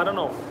tomato, I don't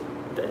know.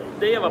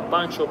 They have a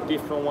bunch of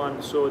different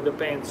ones, so it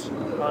depends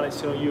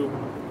honestly on you.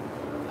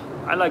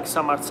 I like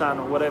San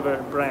Marzano,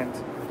 whatever brand.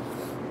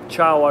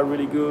 Ciao are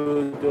really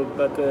good,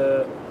 but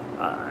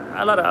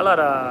a lot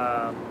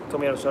of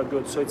tomatoes are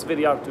good, so it's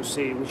very hard to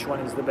say which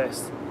one is the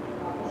best.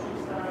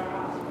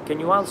 Can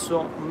you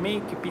also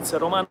make pizza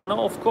romana?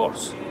 No, of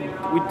course.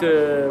 With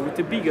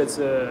the bigas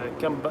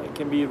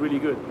can be really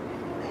good.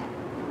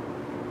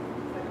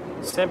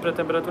 Sempre a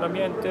temperatura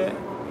ambiente.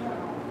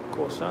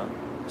 Cosa?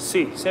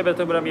 Sì, sempre a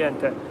temperatura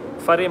ambiente.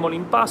 Faremo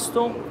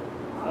l'impasto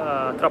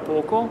tra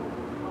poco.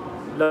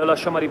 Lo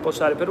lasciamo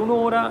riposare per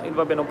un'ora.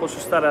 Vabbè, non posso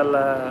stare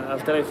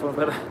al telefono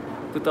per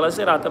tutta la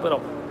serata, però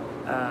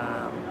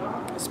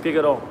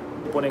spiegherò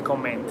un po' nei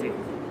commenti.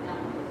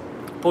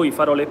 Poi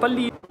farò le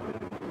palline.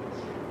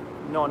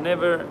 No,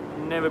 never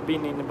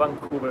been in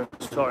Vancouver,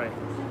 sorry.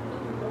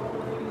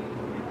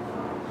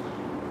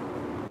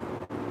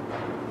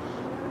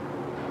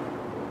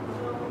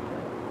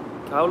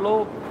 How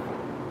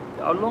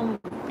long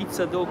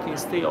pizza dough can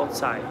stay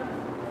outside?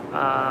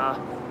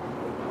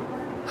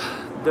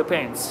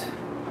 Depends.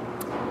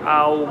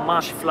 How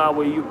much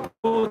flour you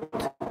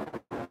put,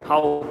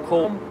 how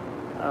cold,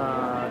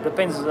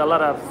 depends on a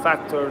lot of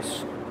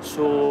factors.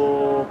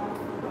 So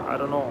I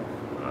don't know,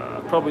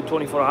 probably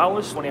 24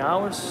 hours, 20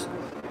 hours.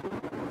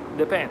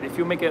 Depends. If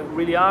you make it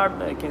really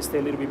hard, it can stay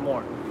a little bit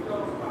more.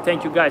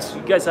 Thank you guys.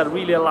 You guys are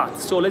really a lot.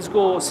 So let's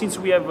go. Since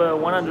we have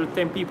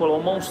 110 people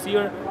almost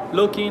here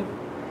looking,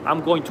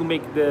 I'm going to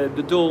make the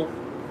dough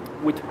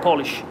with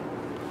polish.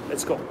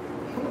 Let's go.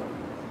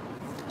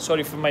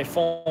 Sorry if my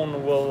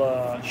phone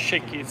will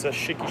shake. It's a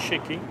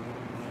shaky.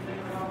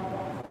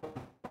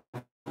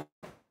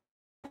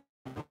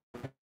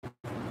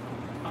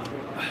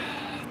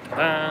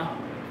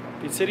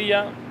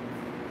 Pizzeria.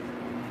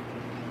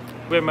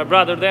 We have my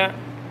brother there.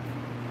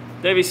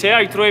 David, say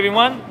hi to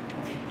everyone.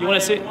 You want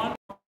to say?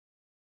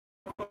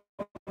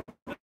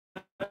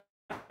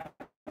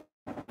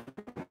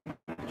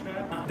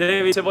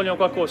 David, se vogliono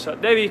qualcosa.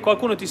 David,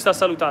 qualcuno ti sta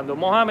salutando.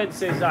 Mohammed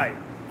says hi.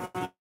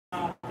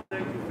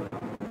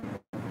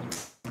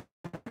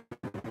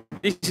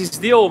 This is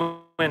the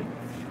oven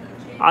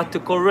at the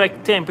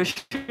correct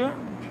temperature.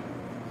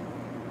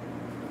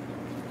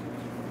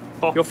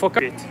 Your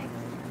focaccia.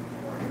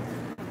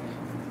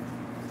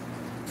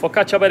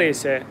 Focaccia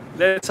barese.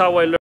 That's how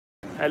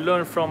I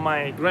learned from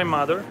my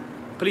grandmother.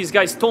 Please,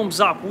 guys, thumbs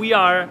up. We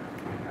are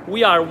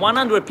we are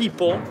 100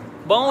 people,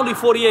 but only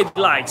 48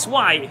 likes.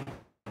 Why?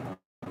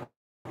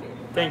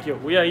 Thank you.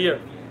 We are here.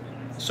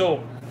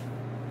 So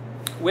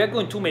we are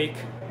going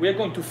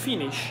to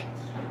finish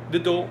the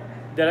dough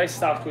that I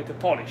start with the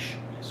polish.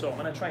 So I'm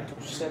gonna try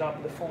to set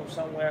up the phone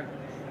somewhere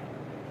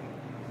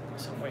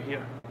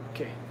here.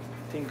 Okay,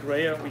 I think right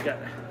here we got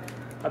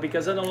it.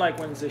 Because I don't like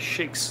when it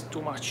shakes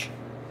too much.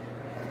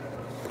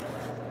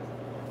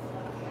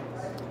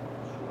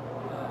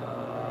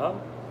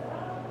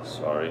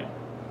 Sorry.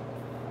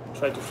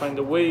 Try to find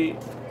a way.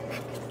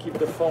 Keep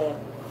the phone.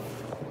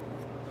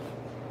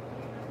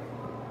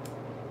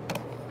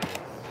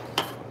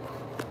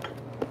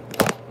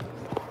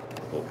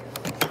 Oh.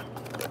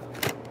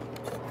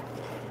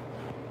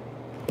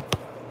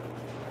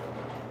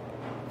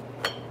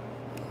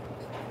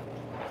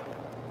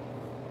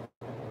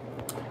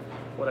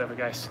 Whatever,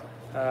 guys.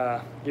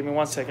 Give me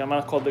 1 second. I'm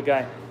gonna call the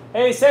guy.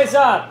 Hey,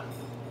 Cesar!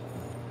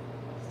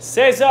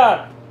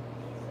 Cesar!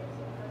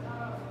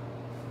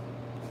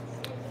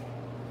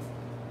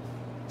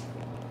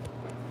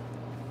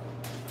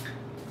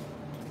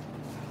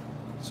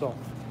 So,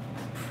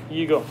 here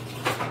you go.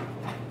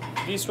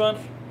 This one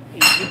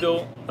is the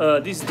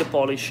dough. This is the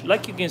polish.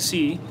 Like you can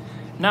see,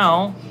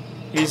 now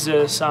is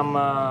some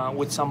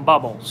with some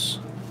bubbles.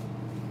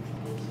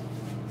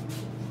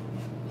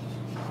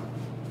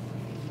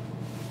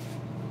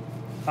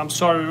 I'm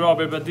sorry,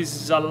 Robert, but this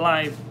is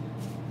alive.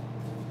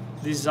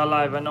 This is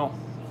alive, I know.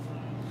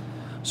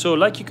 So,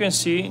 like you can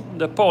see,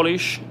 the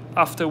polish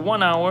after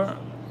 1 hour.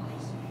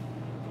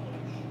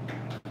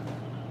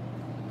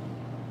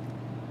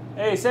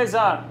 Hey,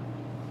 Cesar.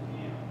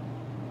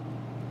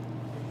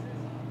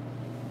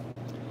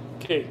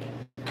 Okay,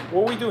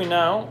 what we're doing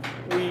now,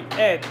 we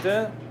add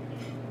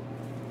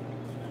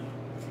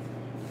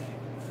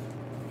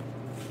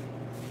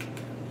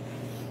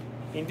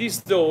in this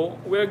dough,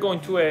 we're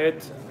going to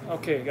add,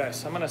 okay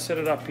guys, I'm gonna set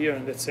it up here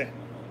and that's it.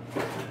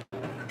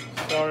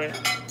 Sorry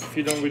if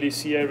you don't really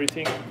see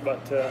everything, but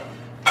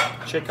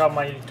check out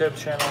my YouTube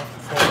channel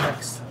for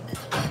next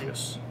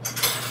videos.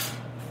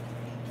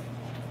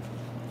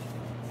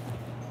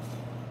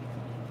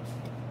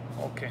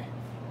 Okay,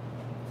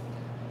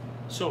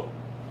 so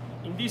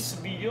in this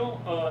video,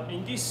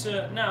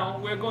 now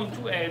we're going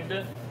to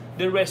add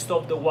the rest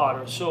of the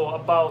water, so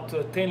about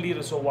 10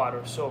 liters of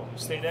water, so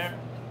stay there.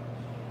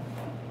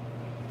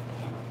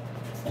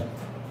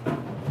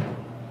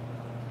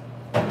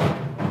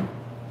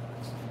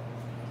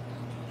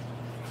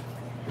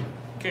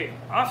 Okay,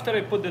 after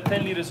I put the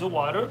 10 liters of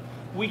water,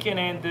 we can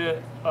add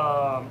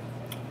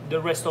the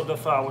rest of the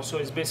flour, so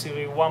it's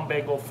basically 1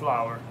 bag of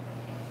flour,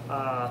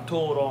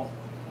 total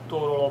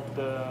of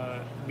the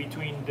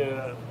between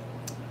the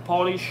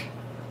polish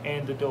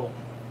and the dough.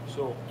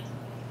 So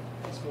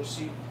let's go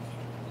see.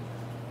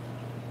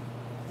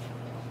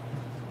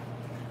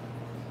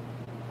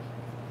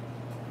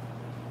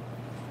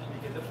 Let me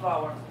get the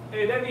flour.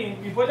 Hey David,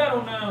 mi puoi dare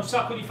un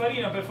sacco di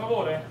farina per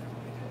favore?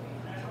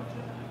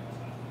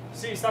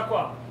 Sì, sta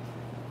qua.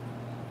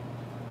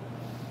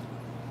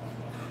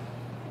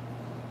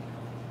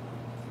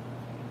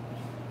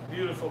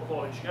 Beautiful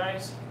polish,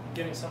 guys.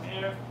 Getting some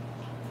air.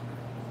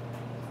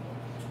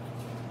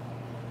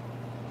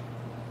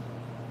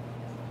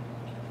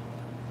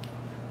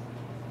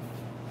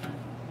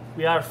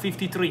 We are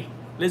 53.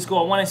 Let's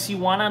go. I want to see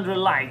 100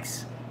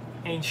 likes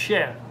and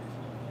share.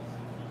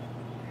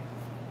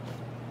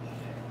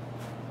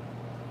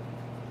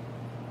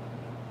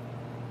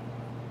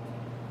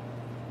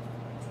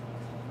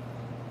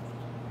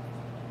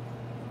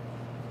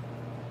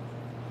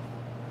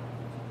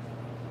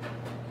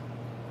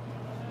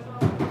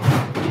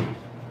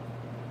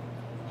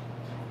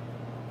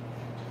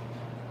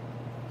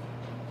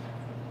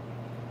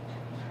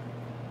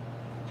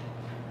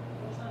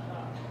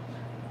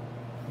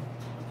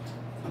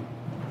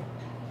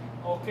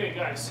 Okay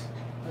guys,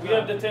 we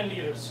have the 10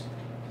 liters.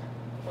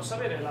 Posso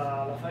avere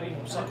la farina?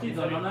 Un sacco di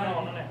farina?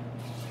 No, non è.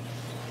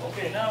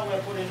 Okay, now we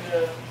are putting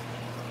the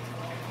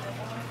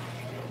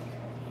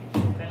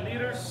 10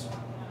 liters.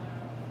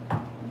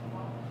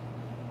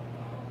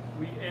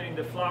 We adding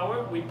the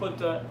flour. We put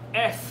the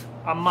F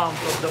amount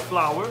of the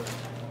flour.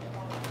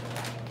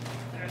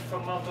 F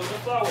amount of the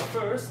flour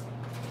first.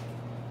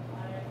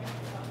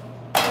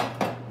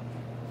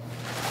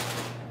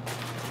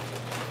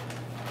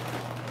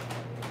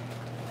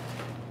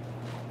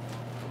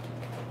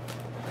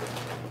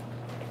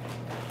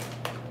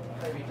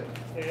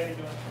 Hey, how you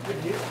doing?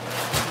 Good, you?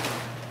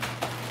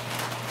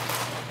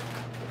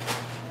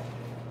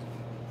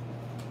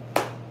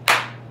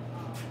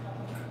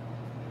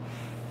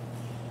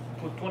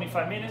 Put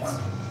 25 minutes.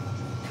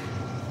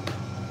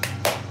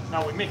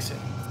 Now we mix it.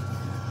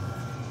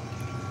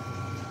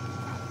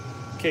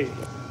 Okay,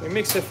 we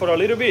mix it for a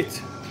little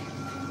bit.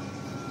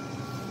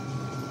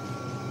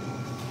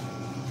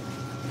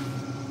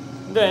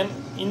 Then,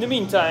 in the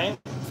meantime,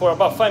 for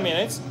about 5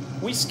 minutes,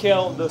 we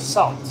scale the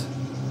salt.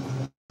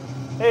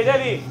 Ehi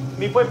David,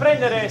 mi puoi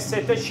prendere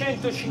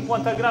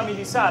 750 grammi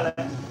di sale?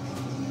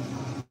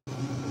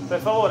 Per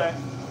favore?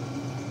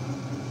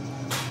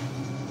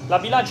 La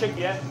bilancia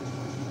chi è?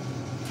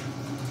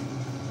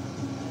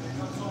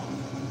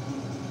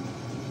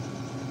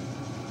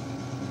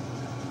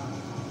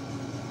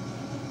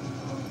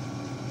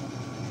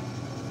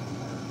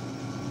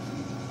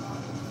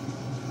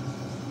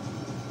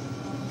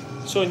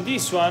 So in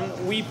this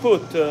one we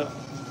put,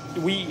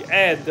 we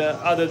add,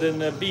 other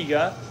than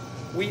Biga,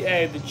 we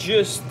add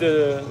just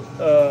the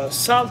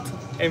salt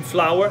and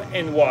flour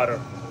and water.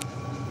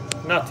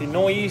 Nothing,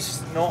 no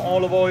yeast, no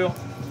olive oil,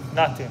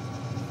 nothing.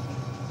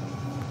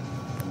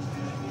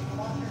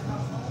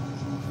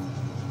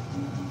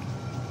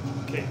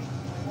 Okay,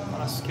 I'm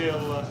gonna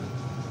scale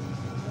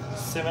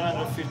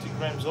 750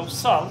 grams of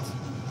salt.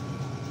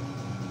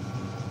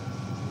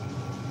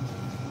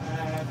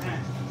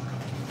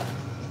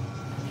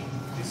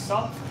 This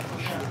salt?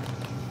 Yeah.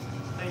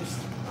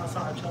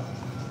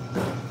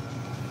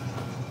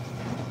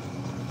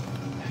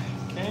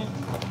 Okay.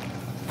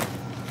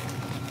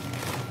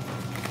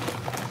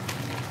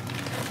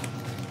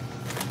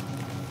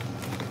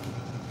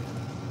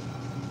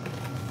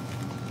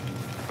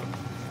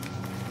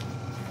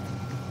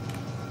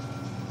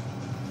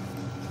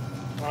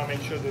 I want to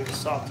make sure there is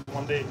salt.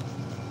 One day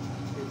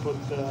we put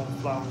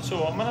flour.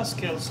 So I'm gonna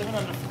scale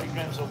 750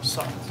 grams of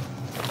salt.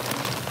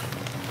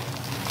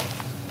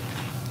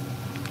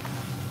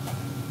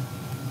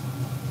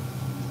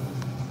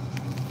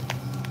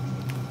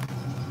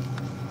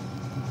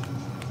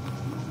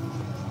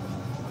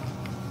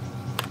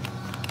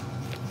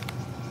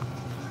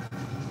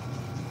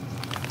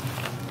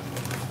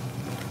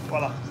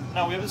 Voila.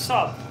 Now we have the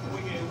salt. We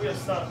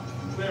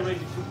are ready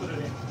to put it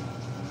in.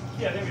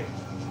 Yeah, there we go.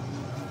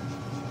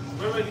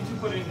 We're ready to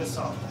put it in the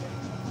salt.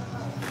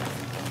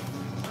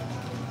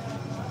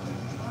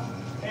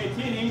 Hey,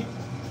 Tini.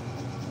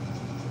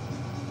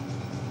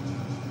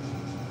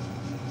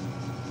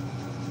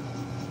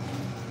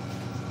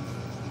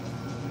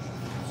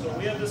 So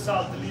we have the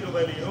salt little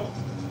by little,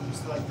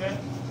 just like that.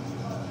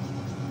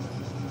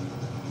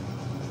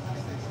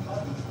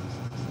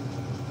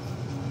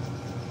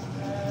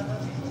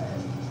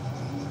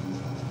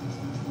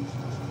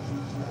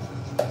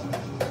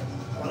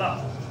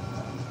 Voila.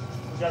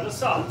 We got the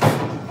salt.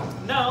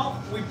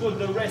 Now we put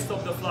the rest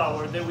of the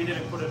flour that we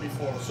didn't put it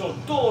before. So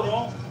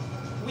total,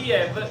 we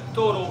have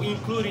total,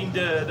 including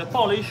the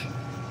polish,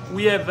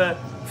 we have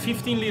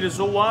 15 liters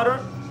of water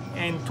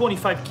and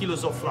 25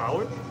 kilos of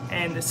flour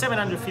and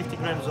 750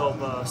 grams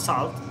of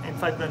salt and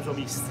 5 grams of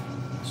yeast.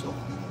 So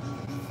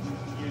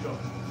here you go.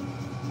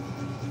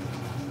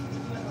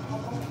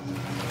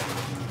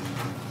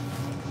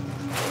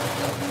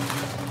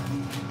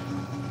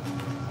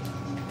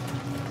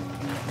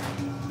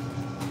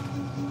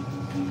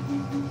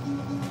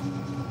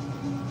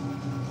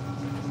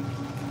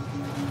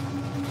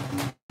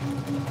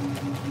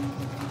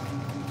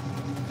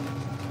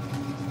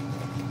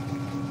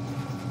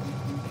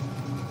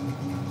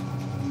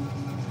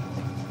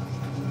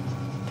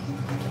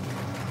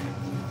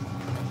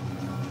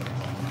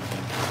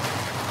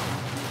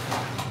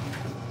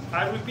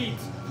 I repeat,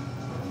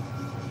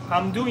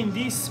 I'm doing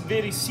this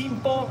very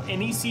simple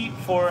and easy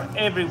for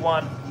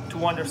everyone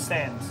to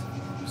understand.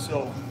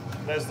 So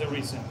that's the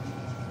reason.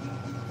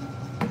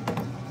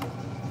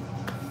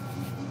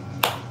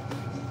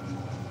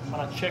 I'm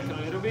gonna check a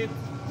little bit.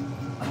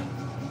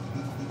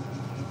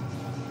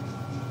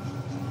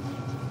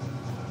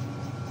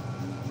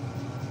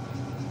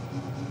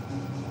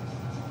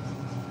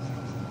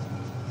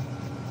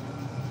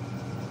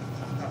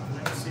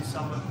 Let me see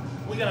some.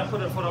 We're gonna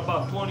put it for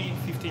about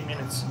 15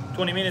 minutes.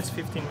 20 minutes,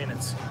 15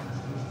 minutes.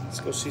 Let's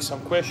go see some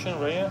question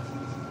right here.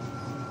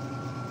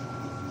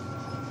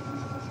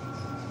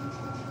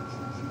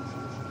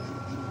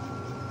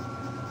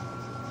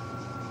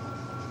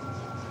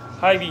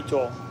 Hi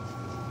Vito.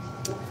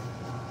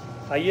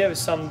 I have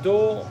some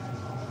dough.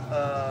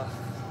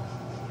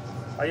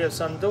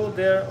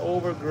 There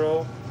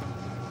overgrow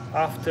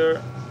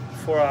after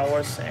 4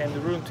 hours and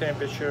room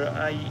temperature.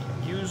 I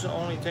use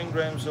only 10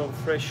 grams of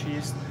fresh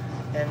yeast.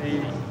 And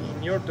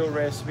in your dough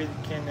recipe,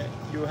 can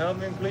you help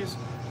me please?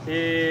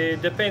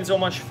 It depends how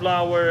much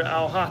flour,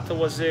 how hot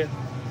was it,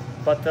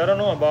 but I don't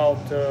know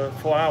about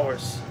 4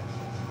 hours.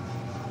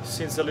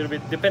 Since a little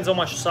bit, depends how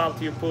much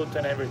salt you put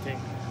and everything.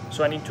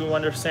 So I need to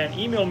understand.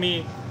 Email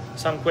me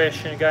some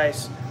question,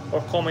 guys,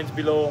 or comment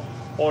below,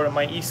 or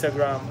my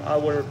Instagram. I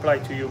will reply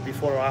to you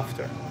before or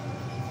after.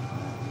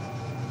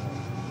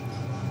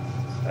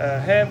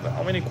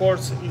 How many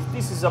quarts?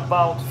 This is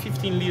about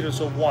 15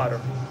 liters of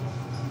water.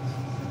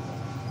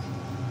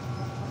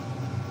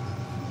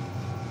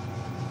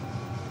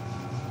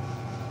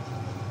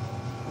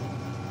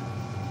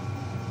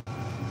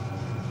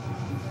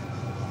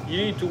 You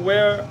need to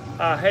wear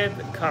a head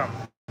cam.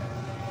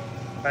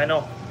 I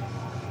know.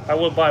 I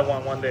will buy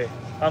one day.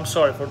 I'm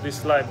sorry for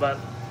this live, but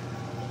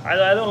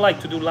I don't like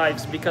to do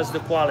lives because of the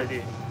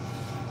quality.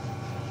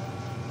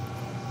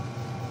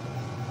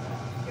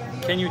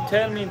 Can you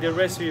tell me the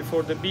recipe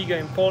for the Biga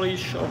and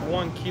polish of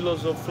 1 kilo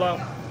of flour?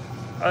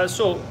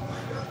 So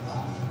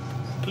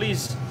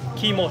please,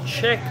 Kimo,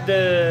 check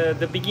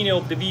the beginning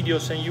of the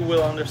videos and you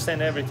will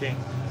understand everything.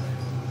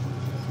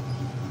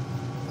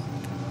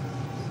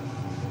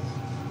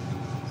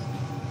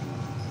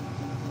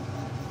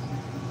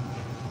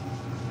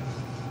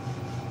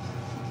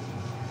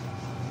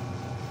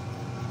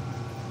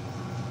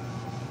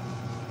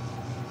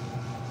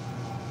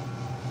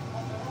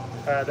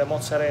 the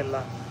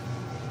mozzarella.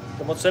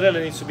 The mozzarella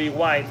needs to be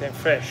white and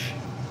fresh.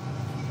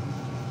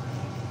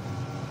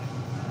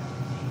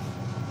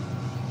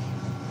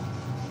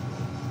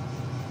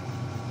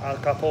 Al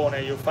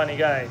Capone, you funny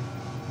guy.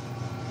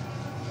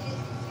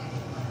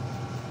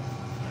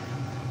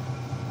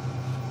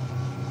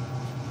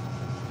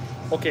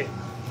 Okay,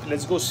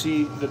 let's go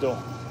see the dough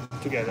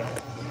together.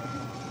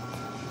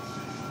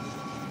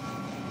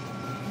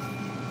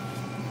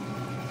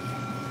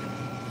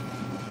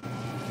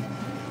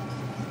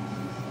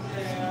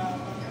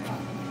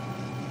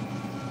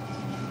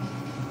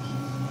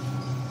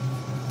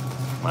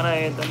 I'm gonna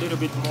add a little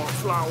bit more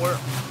flour.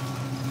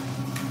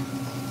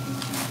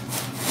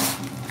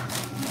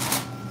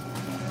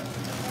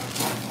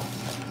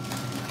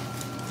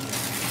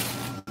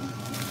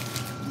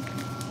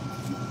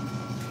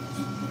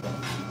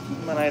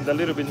 I'm gonna add a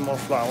little bit more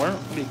flour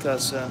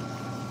because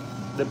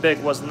the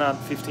bag was not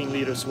 15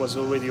 liters, was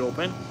already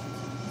open.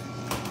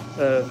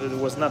 It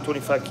was not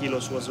 25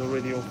 kilos, was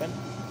already open.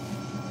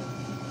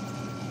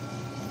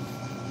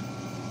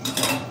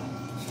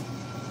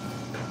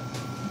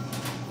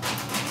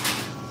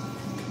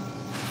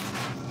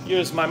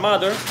 Here's my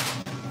mother,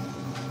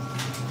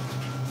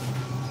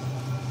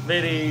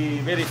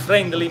 very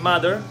friendly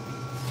mother,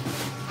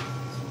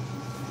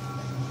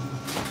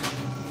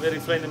 very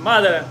friendly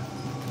mother.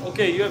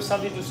 Okay, you have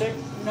something to say?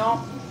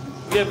 No.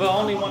 We have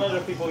only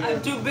 100 people here.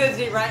 I'm too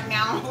busy right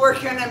now,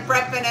 working and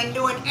prepping and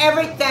doing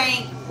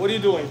everything. What are you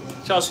doing?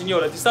 Ciao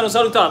signora, ti stanno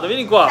salutando,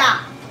 vieni qua. Ciao.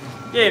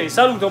 Vieni,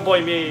 saluta un po'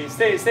 i miei,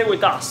 stay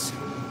with us.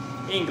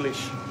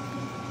 English.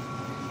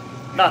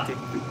 Nothing.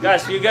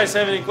 Guys, you guys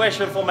have any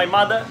question for my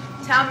mother?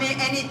 Tell me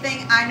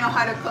anything, I know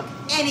how to cook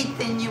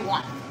anything you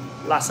want.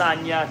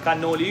 Lasagna,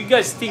 cannoli. You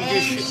guys think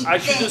I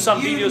should do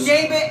some videos? You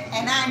name it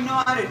and I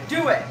know how to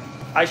do it.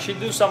 I should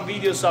do some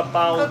videos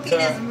about...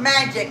 Cooking is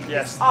magic,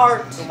 yes, it's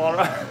art.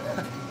 Tomorrow.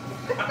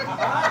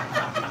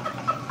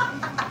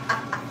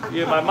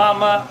 Yeah, my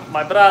mama,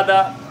 my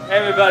brother,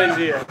 everybody's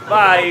here.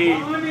 Bye.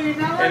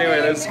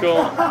 Anyway, let's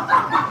go.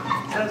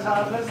 Says,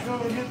 let's do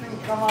a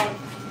YouTube, come on.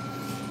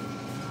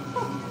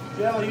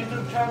 You have a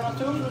YouTube channel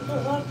too?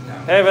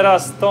 Hey,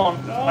 Veraston,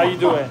 how you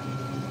doing?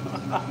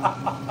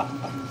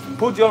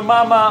 Put your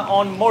mama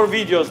on more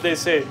videos, they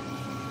say.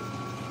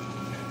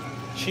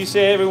 She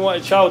say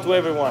everyone, ciao to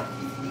everyone.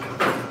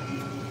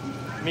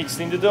 Mixed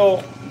in the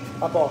dough.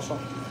 A posto.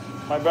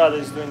 My brother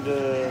is doing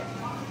the...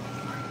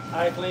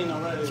 I clean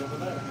already over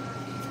there.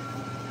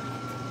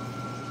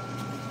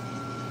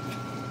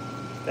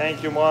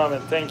 Thank you,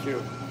 Mohammed, thank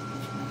you.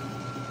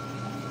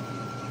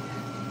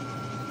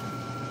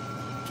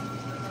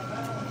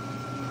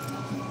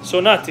 So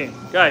nothing,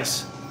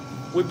 guys.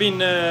 We've been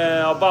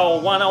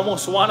about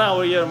almost 1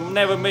 hour here.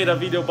 Never made a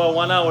video about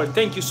 1 hour.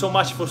 Thank you so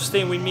much for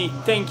staying with me.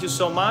 Thank you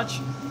so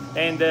much.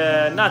 And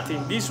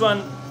nothing. This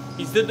one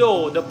is the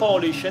dough, the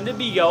polish, and the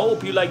Biga. I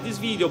hope you like this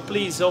video.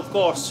 Please, of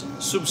course,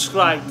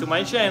 subscribe to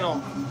my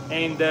channel.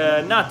 And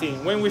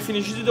nothing. When we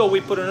finish the dough,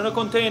 we put it in a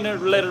container,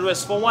 let it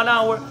rest for 1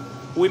 hour.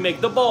 We make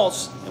the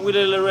balls, and we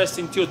let it rest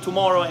until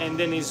tomorrow, and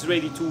then it's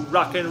ready to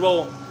rock and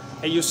roll.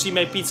 And you see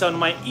my pizza on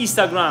my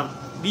Instagram,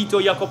 Vito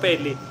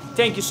Iacopelli.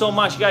 Thank you so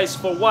much, guys,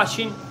 for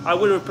watching. I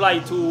will reply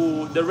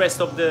to the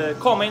rest of the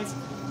comments,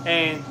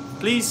 and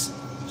please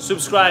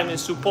subscribe and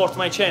support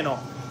my channel.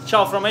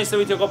 Ciao from Maestro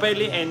Vito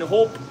Iacopelli, and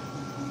hope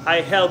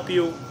I help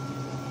you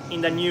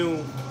in the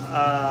new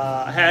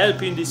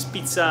help you in this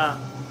pizza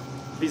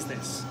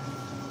business.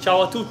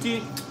 Ciao a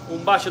tutti,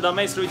 un bacio da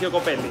Maestro Vito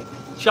Iacopelli.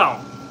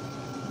 Ciao.